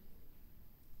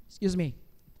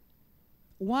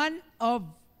of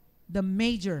the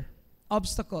major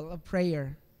obstacle of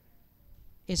prayer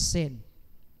is sin.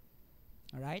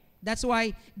 All right? That's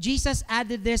why Jesus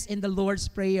added this in the Lord's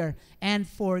Prayer, and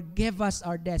forgive us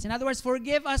our debts. In other words,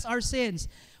 forgive us our sins.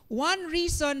 One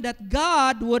reason that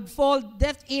God would fall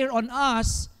deaf ear on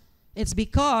us, it's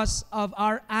because of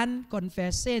our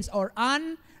unconfessed sins or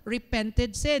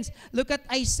unrepented sins. Look at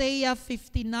Isaiah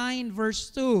 59 verse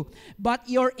 2. But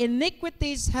your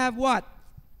iniquities have what?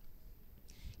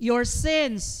 your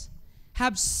sins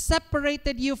have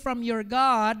separated you from your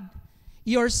God.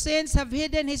 Your sins have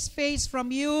hidden His face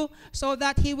from you so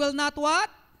that He will not what?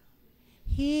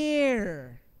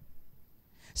 Hear.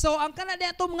 So, ang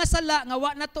kanada ito mga sala, nga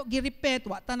wa na to girepet,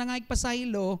 wa ta nangayag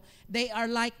pasaylo, they are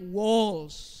like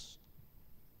walls.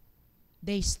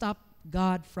 They stop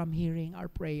God from hearing our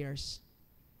prayers.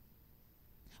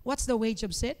 What's the wage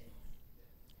of sin?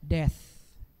 Death.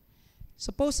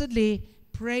 Supposedly,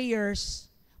 prayers,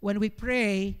 when we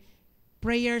pray,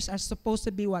 prayers are supposed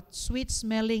to be what?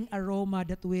 Sweet-smelling aroma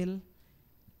that will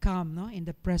come, no, in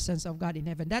the presence of God in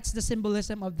heaven. That's the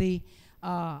symbolism of the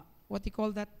what you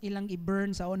call that? Ilang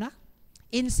i-burn sa una?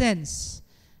 Incense.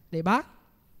 Diba?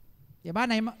 Diba?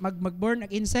 Na mag-burn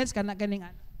ng incense, kaning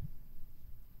ano?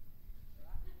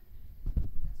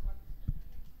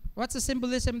 What's the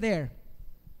symbolism there?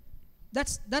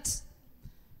 That's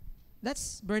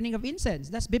burning of incense.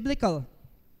 That's biblical.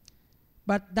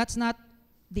 But that's not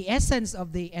the essence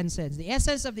of the incense. The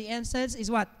essence of the incense is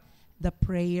what? The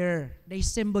prayer. They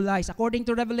symbolize. According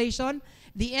to Revelation,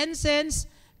 the incense,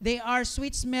 they are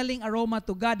sweet-smelling aroma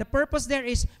to God. The purpose there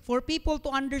is for people to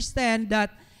understand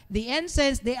that the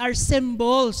incense, they are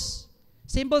symbols.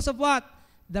 Symbols of what?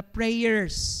 The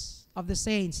prayers of the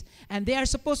saints. And they are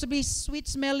supposed to be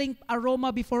sweet-smelling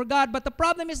aroma before God. But the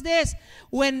problem is this.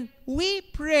 When we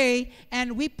pray,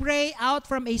 and we pray out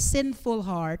from a sinful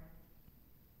heart,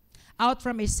 out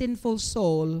from a sinful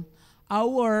soul,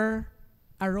 our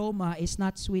aroma is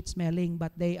not sweet-smelling,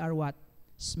 but they are what?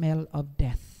 Smell of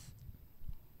death.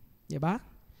 Diba?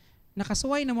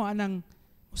 Nakasuway na mo anang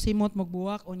simot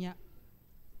magbuwak o niya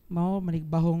mao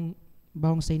manigbahong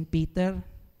St. Peter.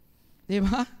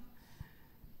 Diba?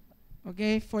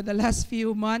 Okay, for the last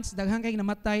few months daghang kay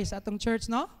namatay sa atong church,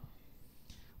 no?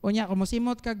 O niya kung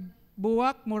mosimot kag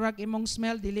buwak murag imong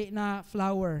smell dili na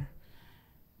flower.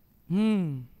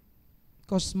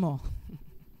 Cosmo.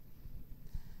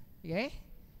 Okay?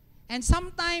 And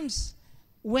sometimes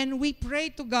when we pray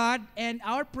to God and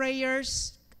our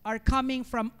prayers are coming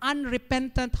from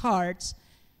unrepentant hearts,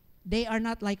 they are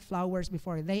not like flowers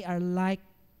before. They are like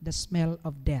the smell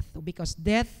of death. Because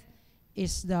death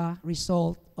is the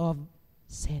result of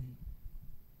sin.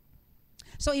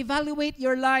 So evaluate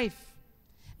your life.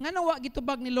 Nga nawa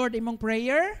gitubag ni Lord imong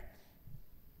prayer?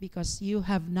 Because you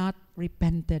have not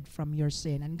repented from your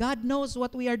sin. And God knows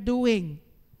what we are doing.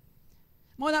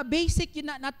 Muna basic yun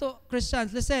na to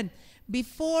Christians. Listen,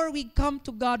 before we come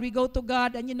to God, we go to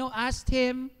God and ask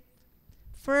Him,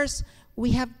 first,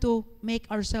 we have to make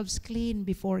ourselves clean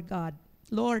before God.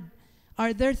 Lord,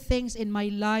 are there things in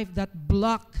my life that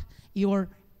block your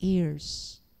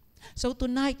ears? So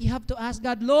tonight, you have to ask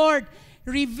God, Lord,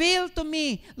 reveal to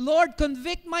me. Lord,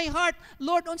 convict my heart.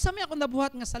 Lord, unsa may ako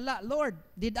nabuhat nga sala? Lord,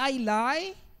 did I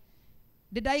lie?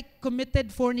 Did I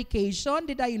committed fornication?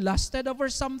 Did I lusted over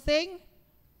something?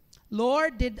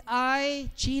 Lord, did I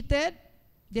cheated?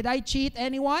 Did I cheat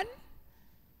anyone?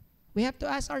 We have to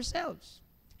ask ourselves.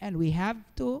 And we have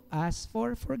to ask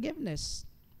for forgiveness.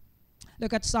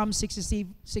 Look at Psalm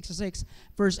 66,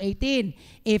 verse 18.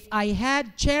 If I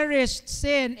had cherished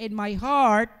sin in my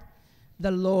heart,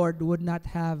 the Lord would not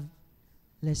have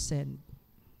listened.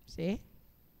 See?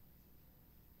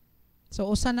 So,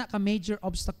 usa na ka major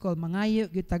obstacle, mangayo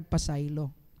gyud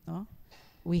pasaylo. No?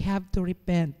 We have to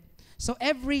repent. So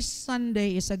every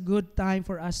Sunday is a good time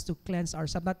for us to cleanse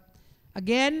ourselves. But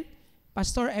again,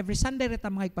 Pastor, every Sunday rita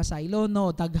mga pasaylo, no,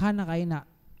 daghan na kayo na.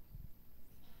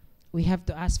 We have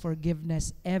to ask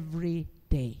forgiveness every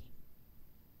day.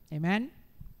 Amen?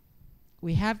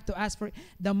 We have to ask for,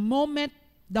 the moment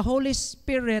the Holy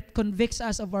Spirit convicts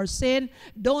us of our sin,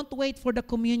 don't wait for the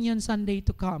communion Sunday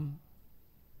to come.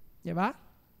 Diba?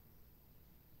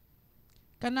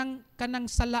 Kanang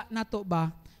sala na to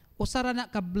ba? Usara na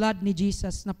ka blood ni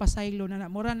Jesus na pasaylo na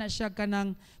mura na siya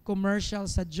kanang commercial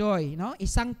sa Joy, no?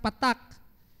 Isang patak,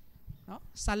 no?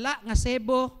 Sala nga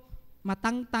sebo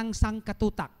matangtang sang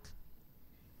katutak.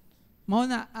 Mao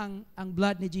na ang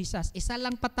blood ni Jesus, isa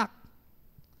lang patak.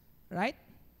 Right?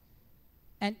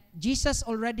 And Jesus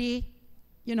already,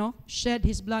 shed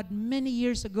His blood many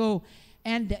years ago,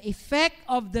 and the effect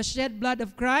of the shed blood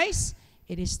of Christ,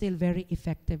 it is still very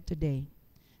effective today.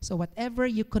 So whatever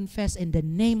you confess in the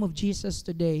name of Jesus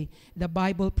today, the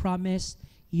Bible promised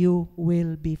you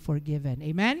will be forgiven.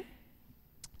 Amen?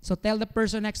 So tell the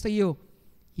person next to you,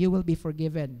 you will be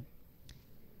forgiven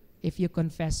if you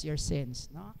confess your sins.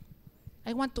 No?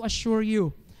 I want to assure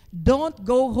you, don't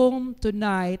go home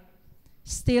tonight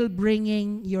still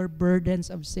bringing your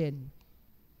burdens of sin.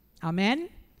 Amen?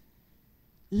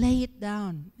 Lay it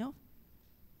down. No?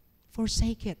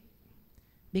 Forsake it.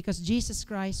 Because Jesus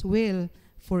Christ will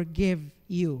forgive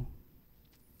you.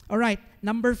 All right,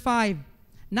 number 5.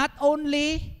 Not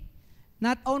only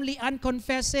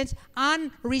unconfessed sins,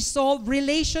 unresolved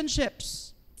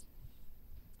relationships.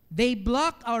 They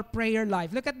block our prayer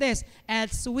life. Look at this.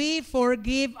 As we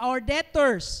forgive our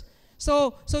debtors.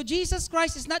 So Jesus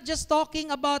Christ is not just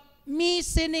talking about me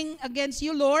sinning against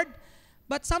you, Lord,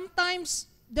 but sometimes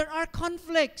there are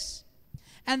conflicts.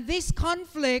 And these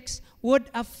conflicts would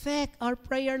affect our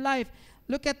prayer life.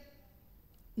 Look at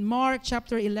Mark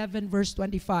chapter 11, verse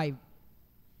 25.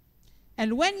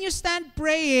 And when you stand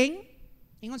praying,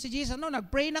 ingon si Jesus,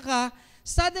 nagpray na ka,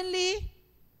 suddenly,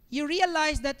 you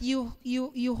realize that you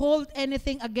hold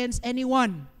anything against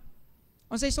anyone.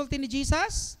 Ano sa isulti ni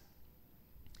Jesus?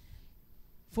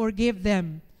 Forgive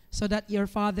them so that your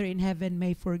Father in heaven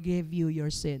may forgive you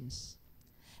your sins.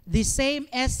 The same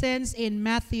essence in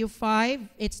Matthew 5,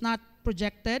 it's not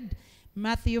projected.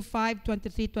 Matthew 5,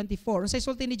 23, 24. Ano sa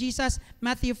isulti ni Jesus?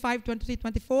 Matthew 5, 23,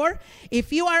 24.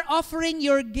 If you are offering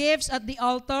your gifts at the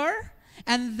altar,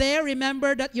 and there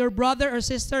remember that your brother or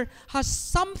sister has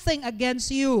something against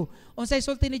you. Ano sa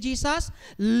isulti ni Jesus?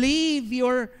 Leave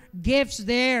your gifts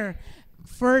there.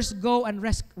 First go and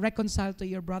reconcile to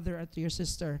your brother or to your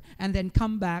sister, and then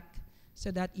come back so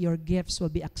that your gifts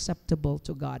will be acceptable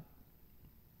to God.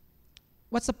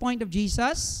 What's the point of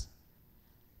Jesus?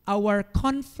 Our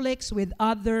conflicts with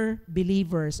other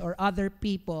believers or other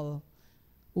people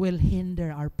will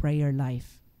hinder our prayer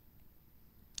life.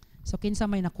 So, kinsa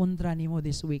may nakontra nimo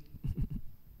this week?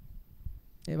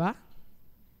 Diba?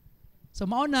 So,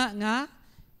 mauna nga,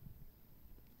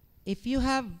 if you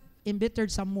have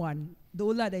embittered someone,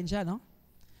 doula din siya, no?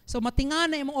 So,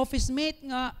 matingan na imong office mate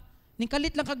nga,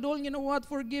 ningkalit lang kagdool, you know what,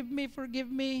 forgive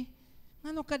me.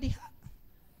 Ano ka diha?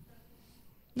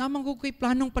 Namang ko ko'y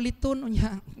planong paliton,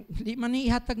 unya, di man ni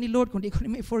ihatag ni Lord kung di ko ni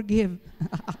may forgive.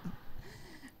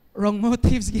 Wrong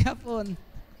motives, gyapon.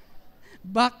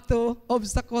 Back to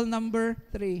obstacle number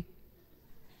 3.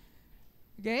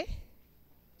 Okay?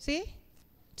 See?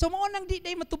 So, maunang di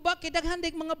day matubak, kay daghan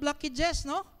day mga blockages,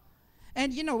 no?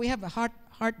 And you know, we have a heart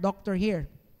doctor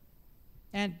here.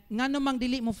 And nga namang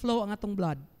dili mo flow ang atong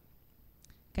blood,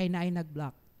 kay naay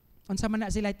nag-block. Unsa man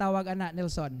na sila tawag, ana,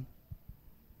 Nelson?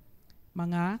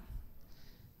 Mga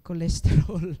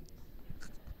cholesterol.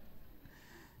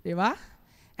 Diba?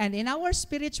 And in our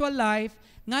spiritual life,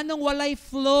 nga nung walay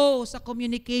flow sa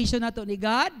communication nato ni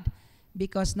God,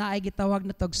 because naay gitawag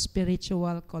na tog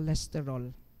spiritual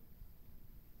cholesterol.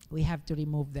 We have to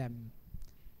remove them.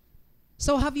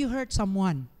 So have you hurt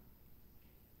someone?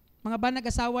 Mga ba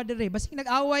nag-asawa dire, basing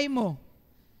nag-away mo,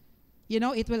 you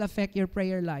know, it will affect your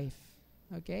prayer life.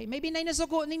 Okay? Maybe nay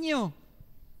nasuko ninyo.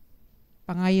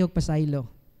 Pangayog pasaylo.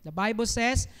 The Bible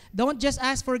says, don't just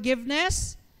ask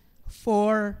forgiveness,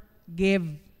 forgive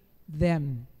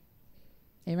them.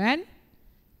 Amen?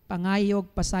 Pangayog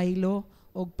pasaylo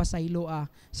o pasayloa,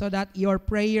 so that your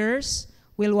prayers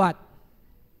will what?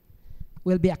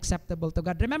 Will be acceptable to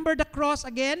God. Remember the cross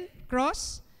again?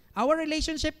 Cross? Our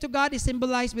relationship to God is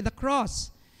symbolized with the cross.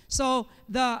 So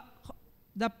the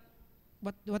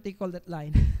what do you call that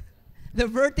line? The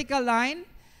vertical line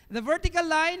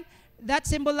that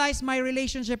symbolizes my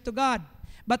relationship to God.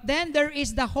 But then there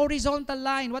is the horizontal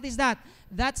line. What is that?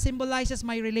 That symbolizes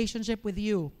my relationship with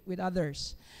you, with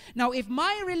others. Now, if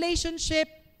my relationship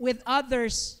with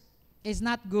others is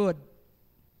not good,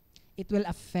 it will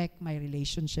affect my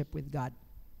relationship with God.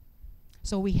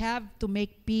 So we have to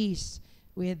make peace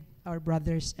with our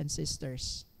brothers and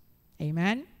sisters.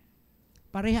 Amen?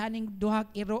 Pareha aning duhag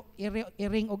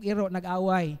iring og iro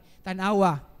nag-away,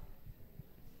 tanawa.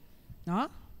 No?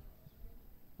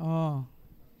 Oh.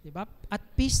 Diba? At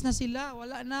peace na sila,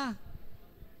 wala na.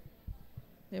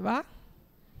 Diba?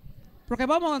 Pero kaya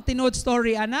ba mga tinood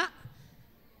story, ana?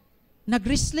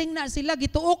 Nag-wrestling na sila,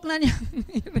 gituok na niya.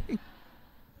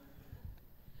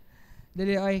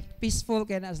 Dili, ay, peaceful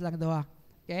kaya na silang duha.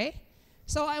 Okay?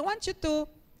 So, I want you to,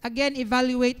 again,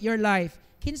 evaluate your life.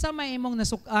 Kinsa may imong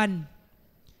nasukan?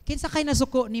 Kinsa kay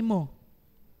nasuko nimo?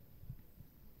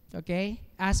 Okay?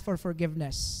 Ask for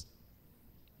forgiveness.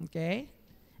 Okay?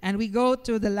 And we go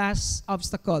to the last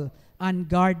obstacle,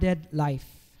 unguarded life.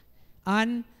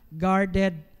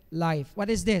 Unguarded life. What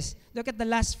is this? Look at the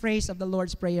last phrase of the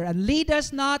Lord's Prayer. And lead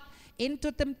us not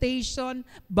into temptation,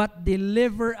 but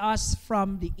deliver us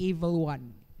from the evil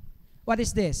one. What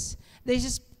is this? This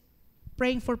is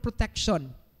praying for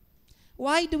protection.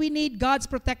 Why do we need God's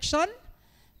protection?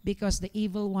 Because the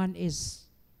evil one is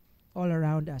all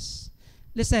around us.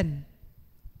 Listen,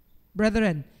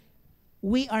 brethren,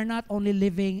 we are not only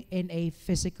living in a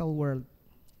physical world.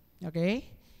 Okay?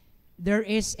 There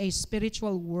is a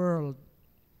spiritual world.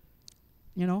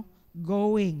 You know,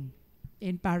 going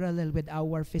in parallel with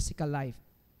our physical life.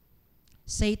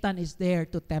 Satan is there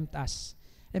to tempt us.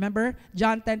 Remember,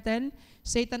 John 10:10,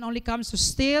 Satan only comes to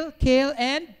steal, kill,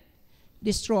 and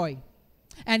destroy.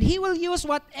 And he will use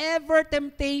whatever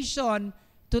temptation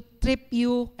to trip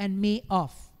you and me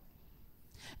off.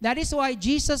 That is why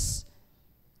Jesus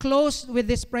closed with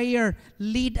this prayer,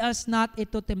 lead us not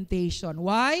into temptation.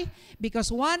 Why?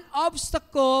 Because one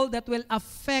obstacle that will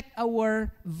affect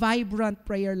our vibrant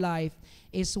prayer life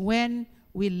is when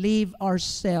we leave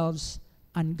ourselves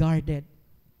unguarded.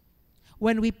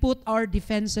 When we put our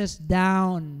defenses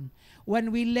down.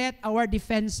 When we let our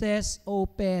defenses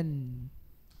open.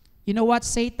 You know what?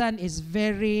 Satan is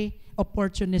very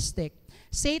opportunistic.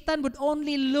 Satan would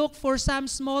only look for some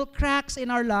small cracks in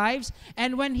our lives,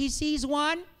 and when he sees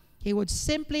one, he would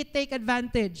simply take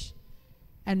advantage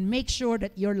and make sure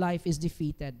that your life is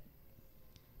defeated.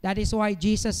 That is why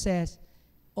Jesus says,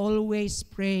 always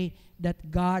pray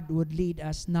that God would lead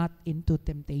us not into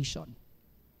temptation.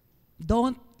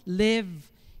 Don't live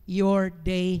your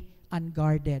day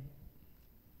unguarded.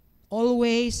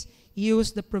 Always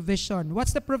use the provision.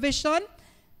 What's the provision?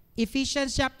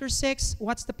 Ephesians chapter 6,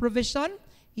 what's the provision?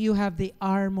 You have the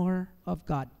armor of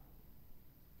God.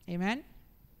 Amen?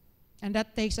 And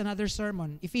that takes another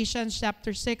sermon. Ephesians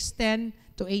chapter 6, 10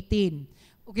 to 18.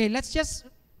 Okay, let's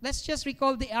just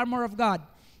recall the armor of God.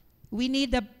 We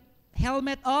need the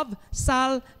helmet of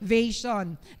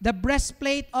salvation, the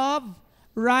breastplate of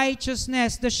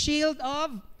righteousness, the shield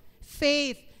of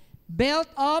faith, belt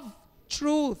of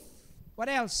truth. What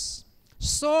else?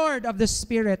 Sword of the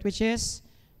Spirit, which is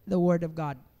the Word of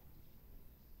God.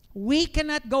 We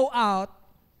cannot go out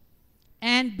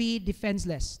and be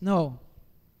defenseless. No.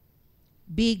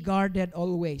 Be guarded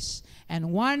always.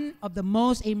 And one of the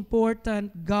most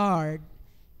important guard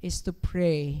is to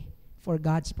pray for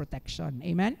God's protection.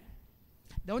 Amen?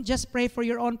 Don't just pray for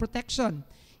your own protection.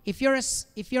 If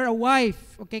you're a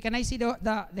wife, okay, can I see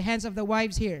the hands of the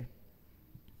wives here?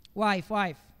 Wife.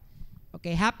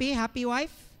 Okay, happy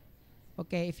wife?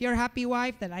 Okay, if you're a happy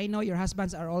wife, then I know your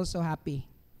husbands are also happy.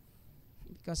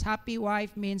 Because happy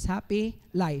wife means happy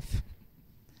life.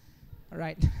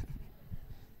 Alright.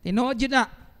 Tinood yun na.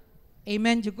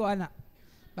 Amen yun ko, ana.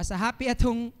 Basta happy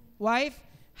atong wife,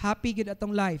 happy good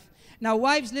atong life. Now,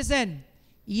 wives, listen.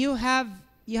 You have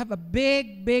a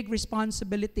big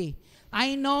responsibility.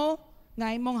 I know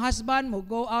nga imong husband mo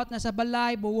go out na sa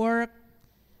balay, mo work,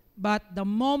 but the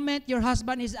moment your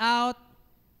husband is out,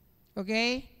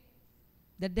 okay,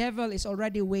 the devil is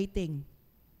already waiting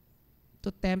to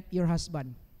tempt your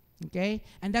husband. Okay?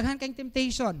 And daghan kang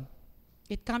temptation.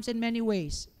 It comes in many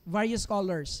ways. Various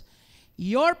colors.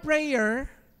 Your prayer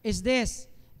is this: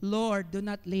 Lord, do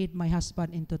not lead my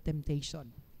husband into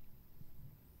temptation.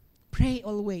 Pray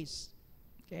always.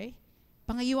 Okay?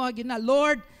 Pangayuwag yun na,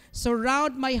 Lord,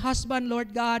 surround my husband,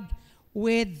 Lord God,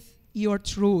 with your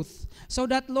truth. So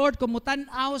that, Lord, kung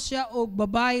mutanaw siya o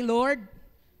babay, Lord,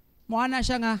 muha na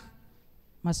siya nga,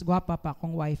 mas gwapa pa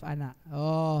kong wife, ana.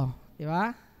 Oh, di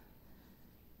ba?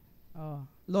 Oh,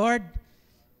 Lord,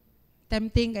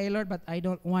 tempting kay Lord, but I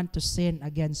don't want to sin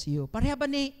against you. Pareha ba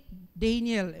ni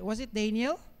Daniel? Was it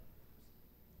Daniel?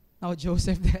 No,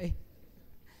 Joseph.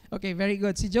 Okay, very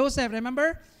good. Si Joseph,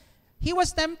 remember? He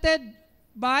was tempted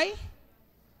by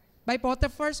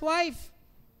Potiphar's wife.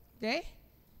 Okay?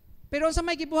 Pero sa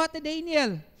may gibuhat ni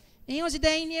Daniel. Ingon si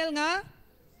Daniel nga,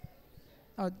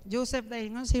 Joseph dahil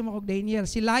ingon si mo kog Daniel.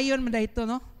 Si Lion man dahito,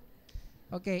 no?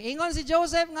 Okay. Ingon si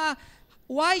Joseph nga,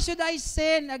 why should I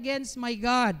sin against my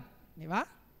God? Di ba?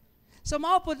 So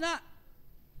maupod na.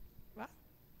 Diba?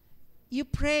 You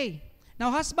pray.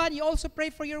 Now husband, you also pray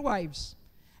for your wives.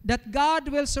 That God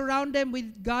will surround them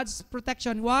with God's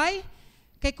protection. Why?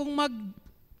 Kay kung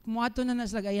kumuhato na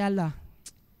sa Ayala,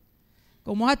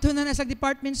 kumuhato na sa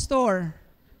department store,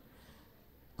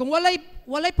 kung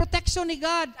walay protection ni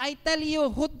God, I tell you,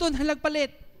 hudton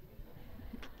halagpalit.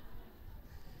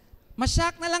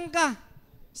 Masyak na lang ka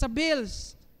sa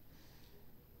bills.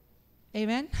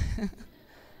 Amen?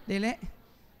 Dili?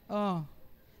 Oh.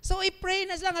 So I-pray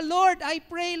na lang, Lord, I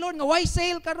pray, Lord, nga why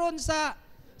sale karon sa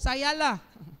Ayala.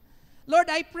 Lord,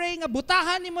 I pray nga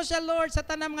butahan nimo siya, Lord, sa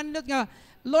tanam nga nindot nga,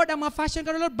 Lord, ang mga fashion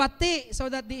karon, Lord, bati so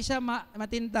that di siya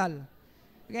matintal.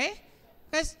 Okay?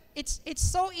 Because it's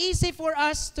so easy for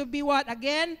us to be what?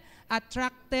 Again,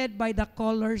 attracted by the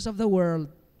colors of the world.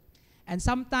 And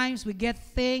sometimes we get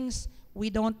things we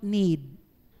don't need.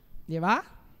 Di ba?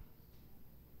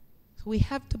 So we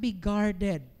have to be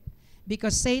guarded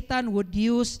because Satan would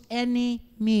use any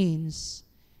means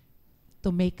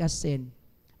to make us sin.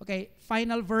 Okay,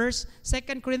 final verse,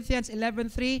 2 Corinthians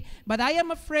 11:3. But I am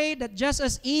afraid that just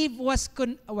as Eve was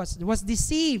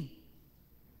deceived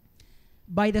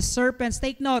by the serpents,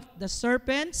 take note, the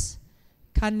serpents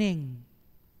cunning.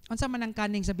 Unsa man ang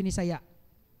cunning sa Binisaya?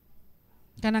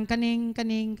 Kanang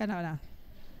kaning kana.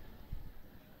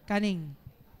 Cunning.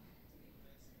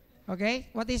 Okay?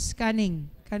 What is cunning?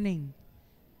 Cunning.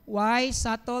 Why?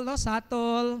 Subtle, no?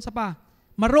 Subtle. Sa pa?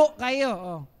 Maro kayo.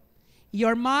 Oh.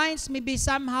 Your minds may be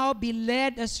somehow be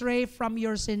led astray from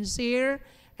your sincere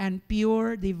and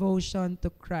pure devotion to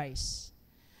Christ.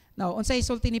 Now, unsay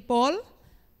isulti ni Paul?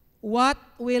 What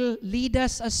will lead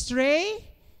us astray?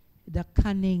 The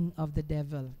cunning of the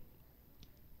devil.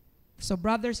 So,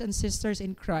 brothers and sisters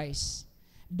in Christ,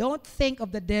 don't think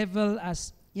of the devil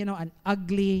as, an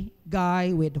ugly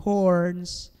guy with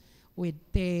horns, with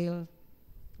tail.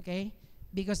 Okay?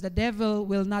 Because the devil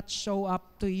will not show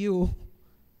up to you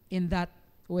in that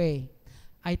way.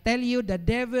 I tell you, the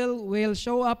devil will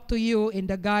show up to you in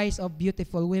the guise of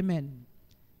beautiful women,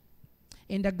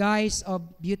 in the guise of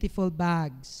beautiful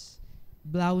bags,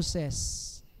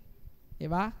 blouses,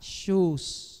 diba?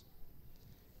 Shoes.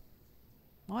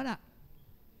 Wala.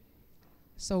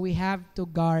 So we have to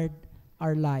guard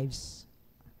our lives.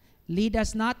 Lead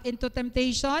us not into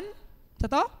temptation,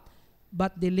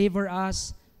 but deliver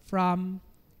us from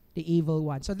the evil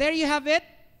one. So there you have it.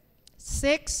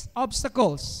 6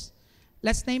 obstacles.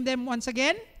 Let's name them once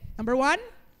again. Number 1,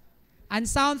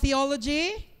 unsound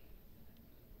theology.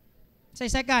 Say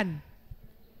second,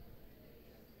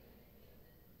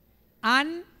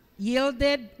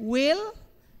 unyielded will.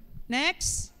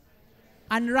 Next,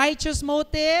 unrighteous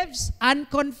motives,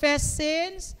 unconfessed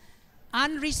sins,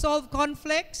 unresolved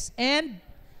conflicts, and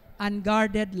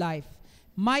unguarded life.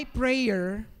 My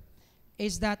prayer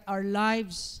is that our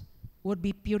lives would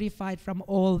be purified from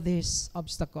all these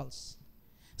obstacles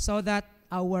so that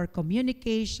our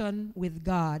communication with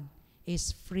God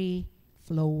is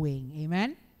free-flowing.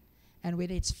 Amen? And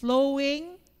with its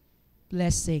flowing,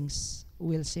 blessings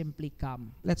will simply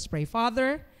come. Let's pray.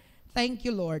 Father, thank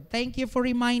you, Lord. Thank you for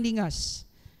reminding us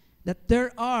that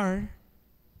there are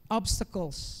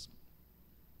obstacles.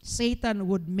 Satan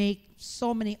would make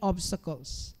so many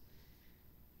obstacles.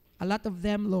 A lot of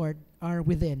them, Lord, are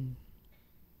within.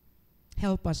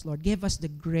 Help us, Lord. Give us the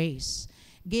grace.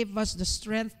 Give us the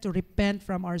strength to repent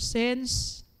from our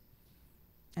sins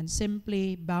and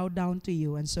simply bow down to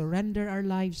you and surrender our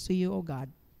lives to you, O God.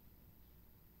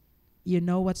 You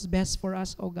know what's best for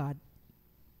us, O God.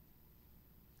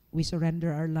 We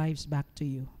surrender our lives back to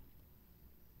you.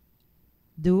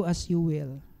 Do as you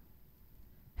will.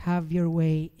 Have your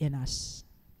way in us.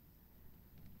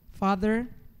 Father,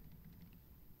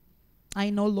 I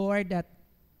know, Lord, that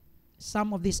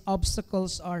some of these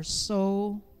obstacles are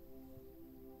so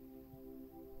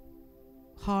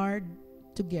hard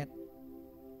to get,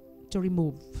 to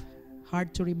remove,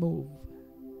 hard to remove.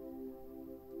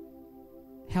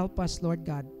 Help us, Lord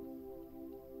God.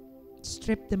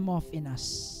 Strip them off in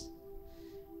us.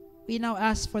 We now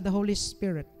ask for the Holy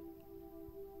Spirit.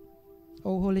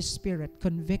 Oh, Holy Spirit,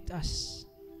 convict us.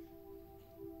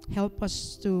 Help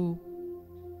us to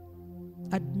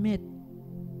admit.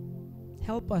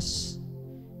 Help us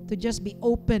to just be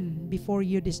open before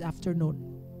you this afternoon.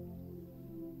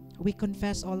 We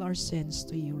confess all our sins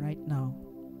to you right now.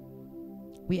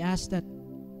 We ask that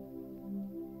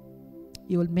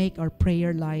you will make our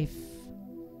prayer life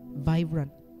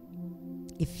vibrant,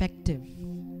 effective,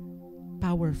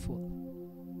 powerful,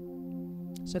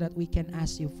 so that we can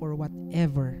ask you for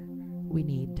whatever we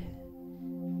need.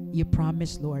 You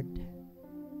promise, Lord,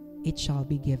 it shall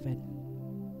be given.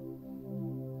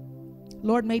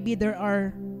 Lord, maybe there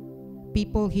are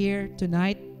people here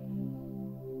tonight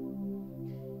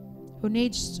who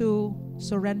needs to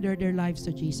surrender their lives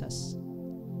to Jesus.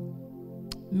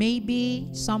 Maybe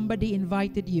somebody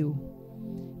invited you.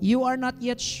 You are not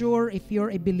yet sure if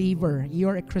you're a believer,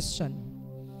 you're a Christian.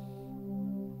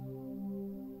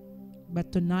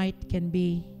 But tonight can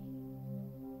be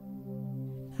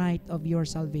night of your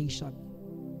salvation.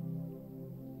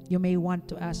 You may want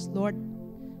to ask, Lord,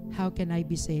 how can I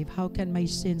be saved? How can my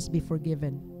sins be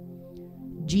forgiven?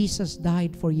 Jesus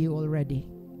died for you already.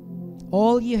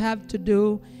 All you have to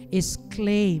do is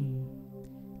claim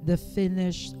the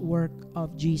finished work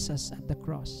of Jesus at the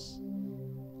cross.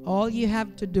 All you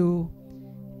have to do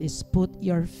is put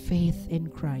your faith in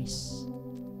Christ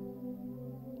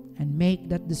and make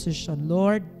that decision.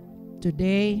 Lord,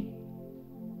 today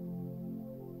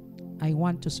I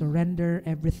want to surrender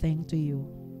everything to you.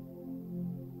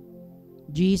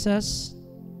 Jesus,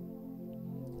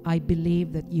 I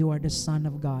believe that you are the Son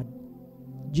of God.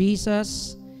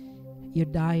 Jesus, you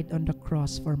died on the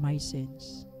cross for my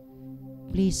sins.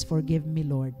 Please forgive me,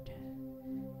 Lord.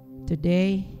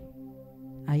 Today,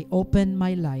 I open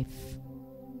my life.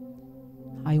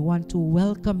 I want to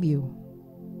welcome you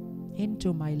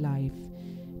into my life.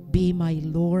 Be my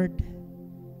Lord.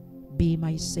 Be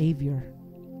my Savior.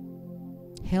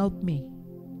 Help me.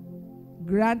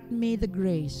 Grant me the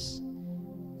grace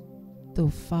to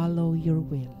follow your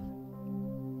will.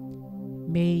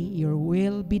 May your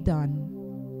will be done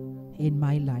in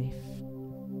my life.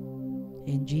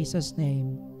 In Jesus'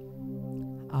 name,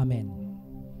 Amen.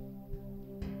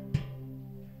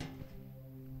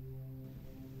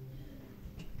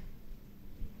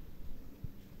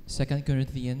 Second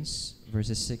Corinthians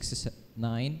verses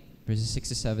 9, verses 6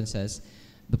 to 7 says,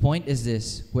 "The point is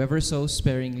this: whoever sows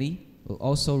sparingly will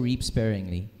also reap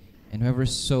sparingly, and whoever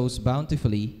sows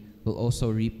bountifully will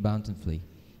also reap bountifully.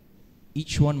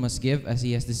 Each one must give as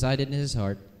he has decided in his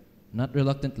heart, not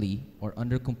reluctantly or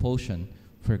under compulsion,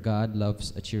 for God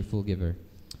loves a cheerful giver.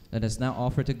 Let us now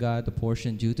offer to God the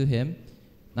portion due to him,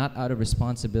 not out of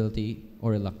responsibility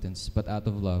or reluctance, but out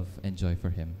of love and joy for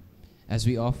him, as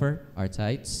we offer our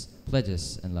tithes,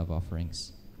 pledges, and love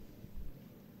offerings."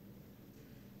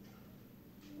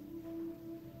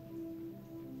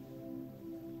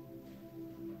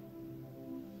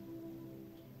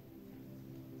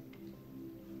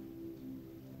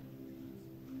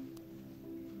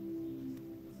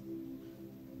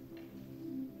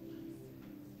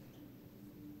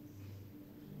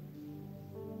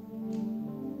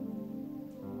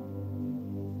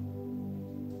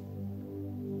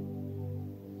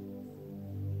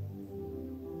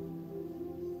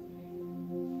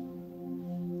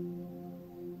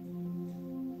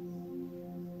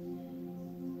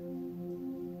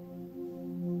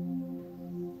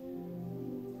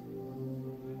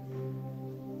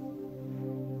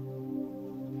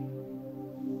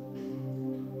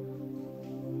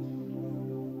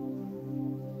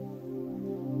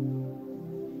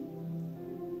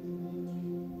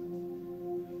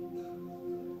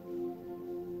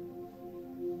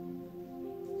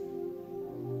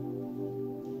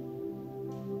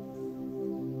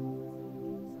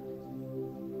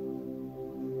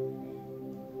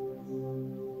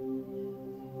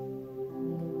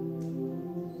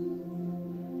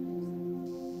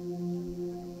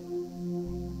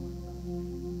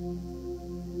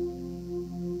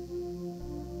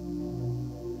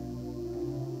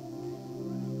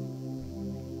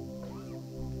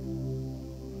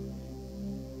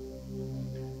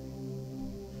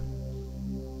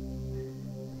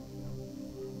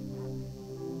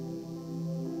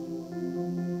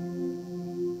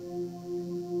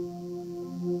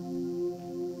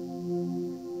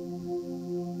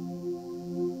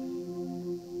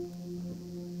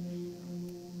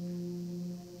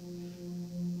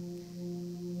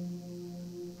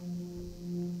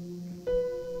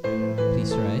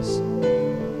 Please rise.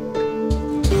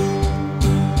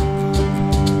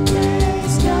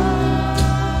 Praise God,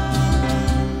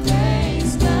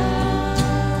 praise God,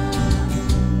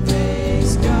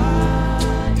 praise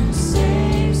God who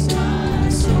saves my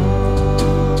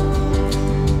soul.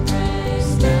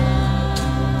 Praise God,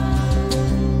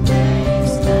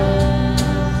 praise God,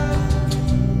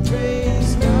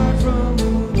 praise God from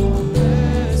whom all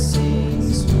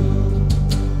blessings flow.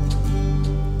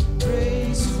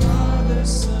 Praise Father,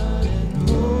 Son, and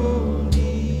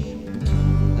Holy.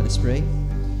 Let us pray.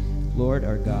 Lord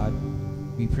our God,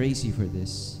 we praise you for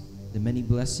this, the many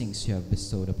blessings you have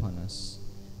bestowed upon us.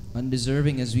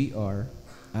 Undeserving as we are,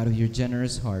 out of your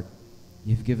generous heart,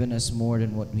 you've given us more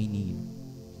than what we need.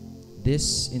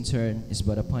 This, in turn, is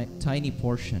but a tiny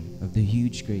portion of the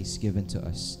huge grace given to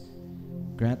us.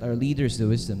 Grant our leaders the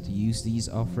wisdom to use these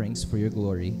offerings for your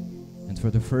glory and for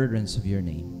the furtherance of your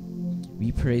name.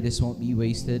 We pray this won't be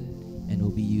wasted and will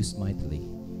be used mightily.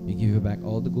 We give you back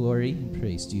all the glory and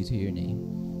praise due to your name.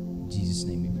 In Jesus'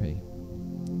 name we pray.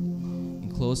 In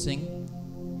closing,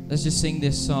 let's just sing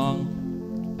this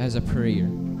song as a prayer.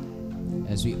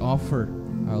 As we offer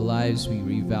our lives, we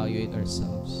reevaluate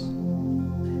ourselves.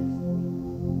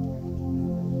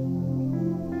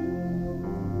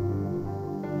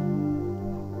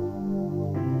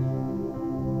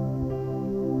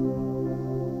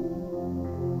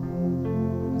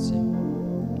 Let's sing.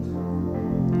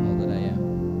 All that I am.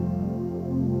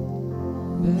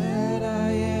 That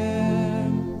I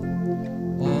am,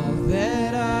 all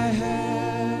that I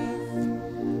have,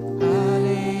 I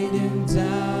laid them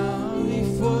down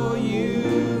before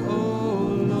you,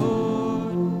 oh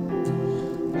Lord.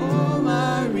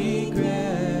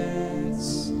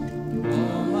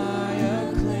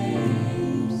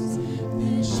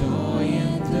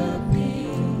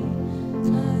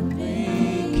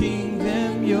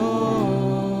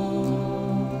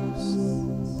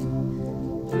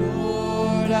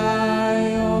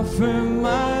 offer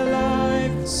my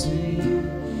life to you.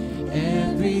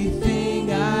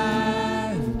 Everything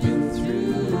I've been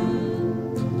through,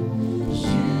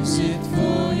 use it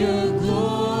for your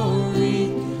glory.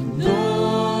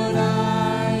 Lord,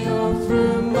 I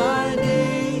offer my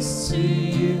days to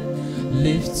you,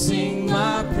 lifting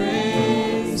my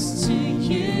praise to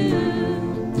you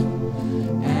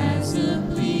as a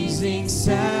pleasing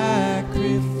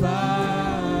sacrifice.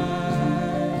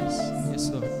 Yes,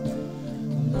 Lord.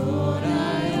 Lord,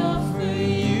 I offer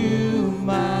you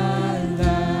my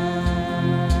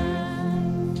life.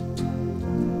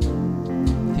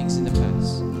 Things in the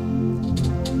past.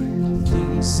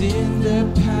 Things in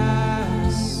the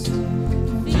past.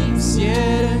 Things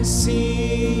yet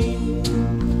unseen.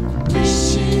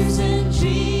 Wishes and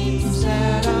dreams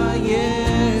that are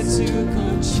yet to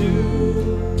come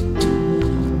true.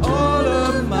 All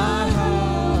of my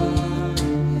heart,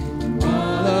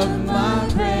 all of my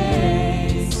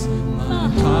praise, my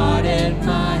heart and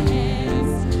my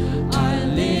hands are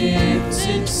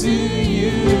lifted to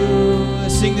you.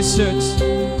 Let's sing this, church.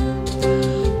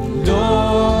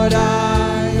 Lord,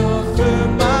 I offer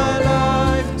my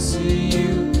life to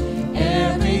you.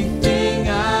 Everything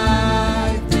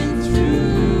I've been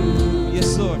through,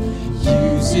 yes, Lord,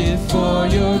 use it for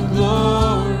your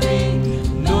glory.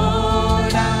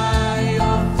 Lord, I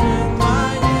offer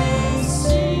my days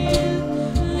to you,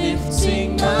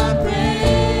 lifting my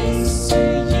praise to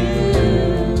you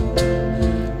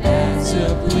as a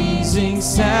pleasing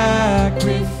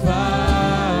sacrifice.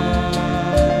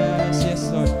 Yes,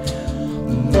 Lord.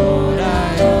 Lord, I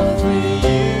offer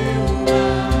you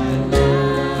my life.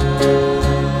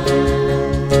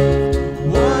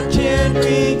 What can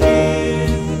we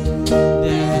give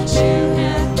that you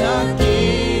have not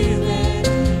given?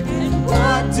 And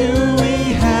what do we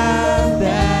have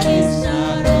that is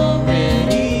not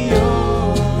already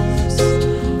yours?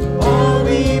 All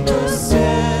we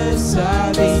possess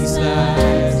are these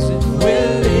lives that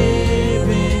we're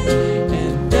living,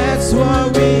 and that's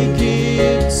what we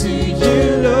give to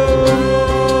you, Lord.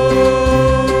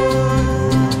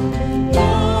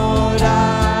 Lord, I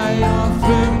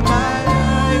offer my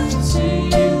life to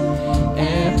you.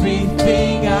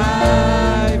 Everything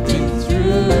I've been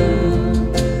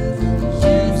through,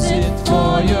 use it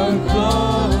for your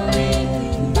glory.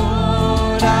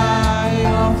 Lord, I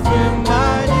offer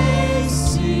my days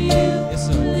to you, yes,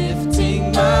 I'm lifting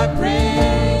my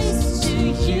praise to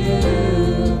you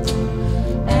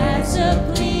as a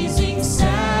pleasing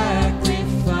sacrifice.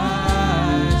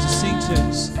 Sing,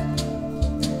 church.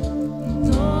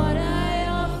 Lord, I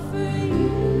offer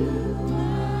you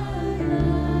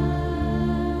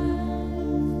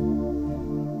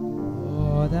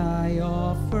Lord, I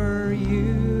offer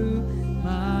you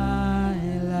my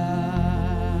life.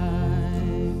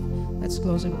 Let's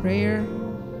close in prayer.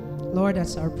 Lord,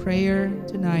 that's our prayer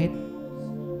tonight.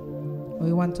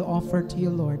 We want to offer to you,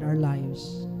 Lord, our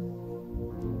lives,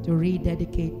 to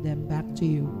rededicate them back to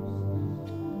you.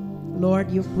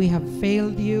 Lord, we have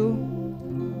failed you.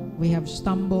 We have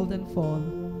stumbled and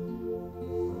fallen.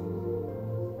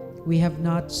 We have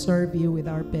not served you with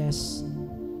our best.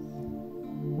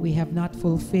 We have not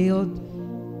fulfilled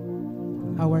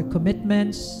our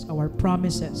commitments, our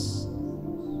promises.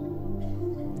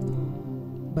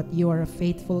 But you are a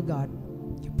faithful God.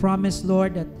 You promise,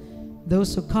 Lord, that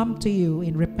those who come to you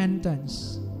in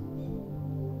repentance,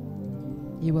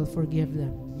 you will forgive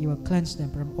them. You will cleanse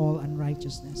them from all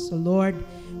unrighteousness. So, Lord,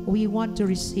 we want to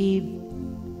receive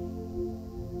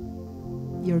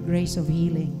your grace of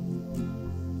healing.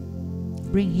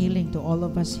 Bring healing to all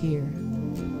of us here.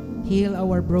 Heal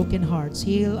our broken hearts.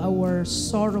 Heal our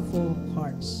sorrowful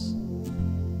hearts.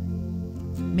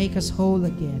 Make us whole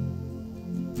again.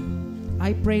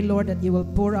 I pray, Lord, that you will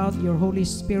pour out your Holy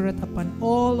Spirit upon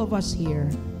all of us here,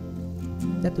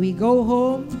 that we go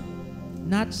home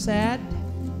not sad,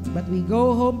 but we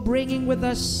go home bringing with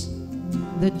us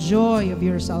the joy of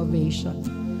your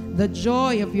salvation, the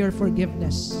joy of your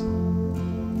forgiveness,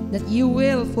 that you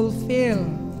will fulfill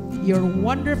your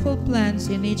wonderful plans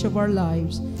in each of our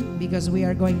lives because we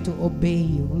are going to obey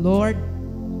you. Lord,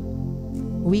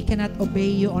 we cannot obey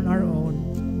you on our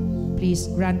own. Please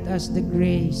grant us the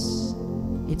grace.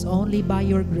 It's only by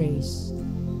your grace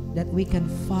that we can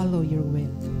follow your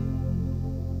will.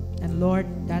 And Lord,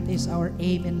 that is our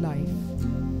aim in life,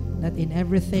 that in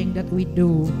everything that we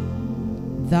do,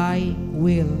 thy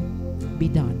will be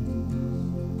done.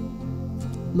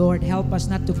 Lord, help us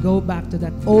not to go back to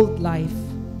that old life,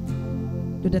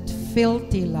 to that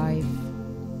filthy life.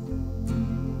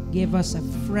 Give us a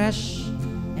fresh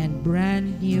and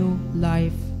brand new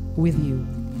life with you.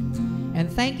 And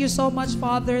thank you so much,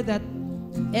 Father, that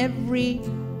every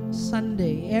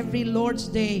Sunday, every Lord's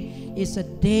Day is a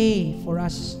day for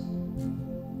us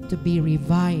to be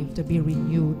revived, to be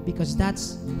renewed, because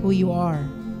that's who you are.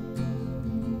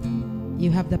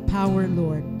 You have the power,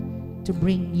 Lord, to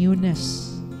bring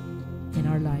newness in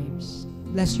our lives.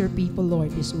 Bless your people,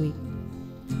 Lord, this week.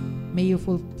 May you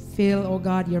fulfill, oh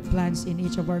God, your plans in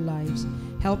each of our lives.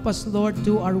 Help us, Lord,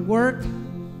 do our work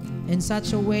in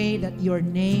such a way that your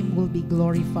name will be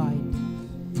glorified.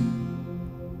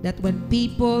 That when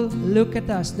people look at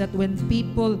us, that when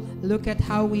people look at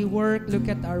how we work, look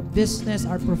at our business,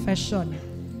 our profession,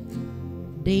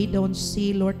 they don't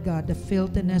see, Lord God, the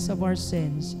filthiness of our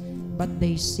sins, but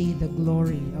they see the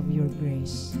glory of your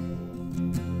grace.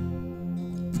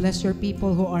 Bless your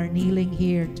people who are kneeling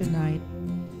here tonight.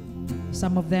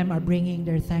 Some of them are bringing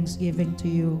their thanksgiving to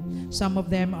you. Some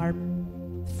of them are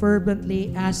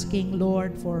fervently asking,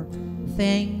 Lord, for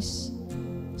things,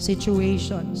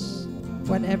 situations,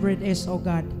 whatever it is, oh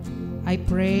God. I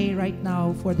pray right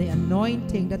now for the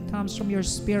anointing that comes from your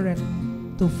Spirit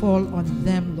to fall on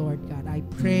them, Lord God. I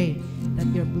pray that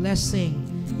your blessing,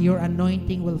 your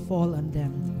anointing will fall on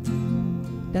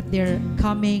them. That their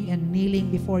coming and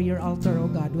kneeling before your altar, oh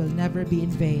God, will never be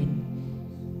in vain,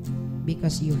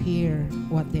 because you hear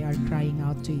what they are crying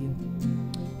out to you.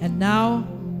 And now,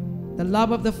 the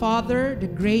love of the Father, the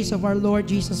grace of our Lord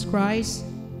Jesus Christ,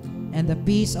 and the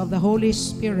peace of the Holy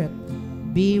Spirit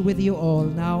be with you all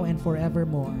now and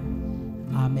forevermore.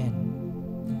 Amen.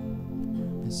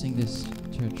 Let's sing this,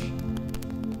 church.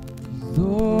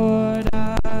 Lord,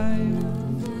 I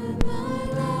offer my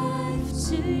life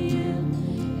to you.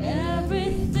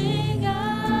 Everything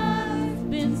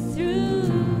I've been through,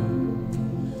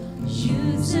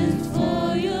 use it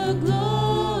for your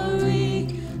glory.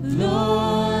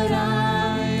 Lord,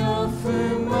 I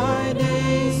offer my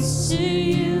days to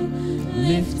you,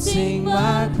 lifting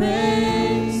my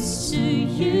praise to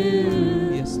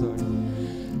you. Yes, Lord.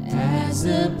 As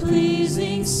a plea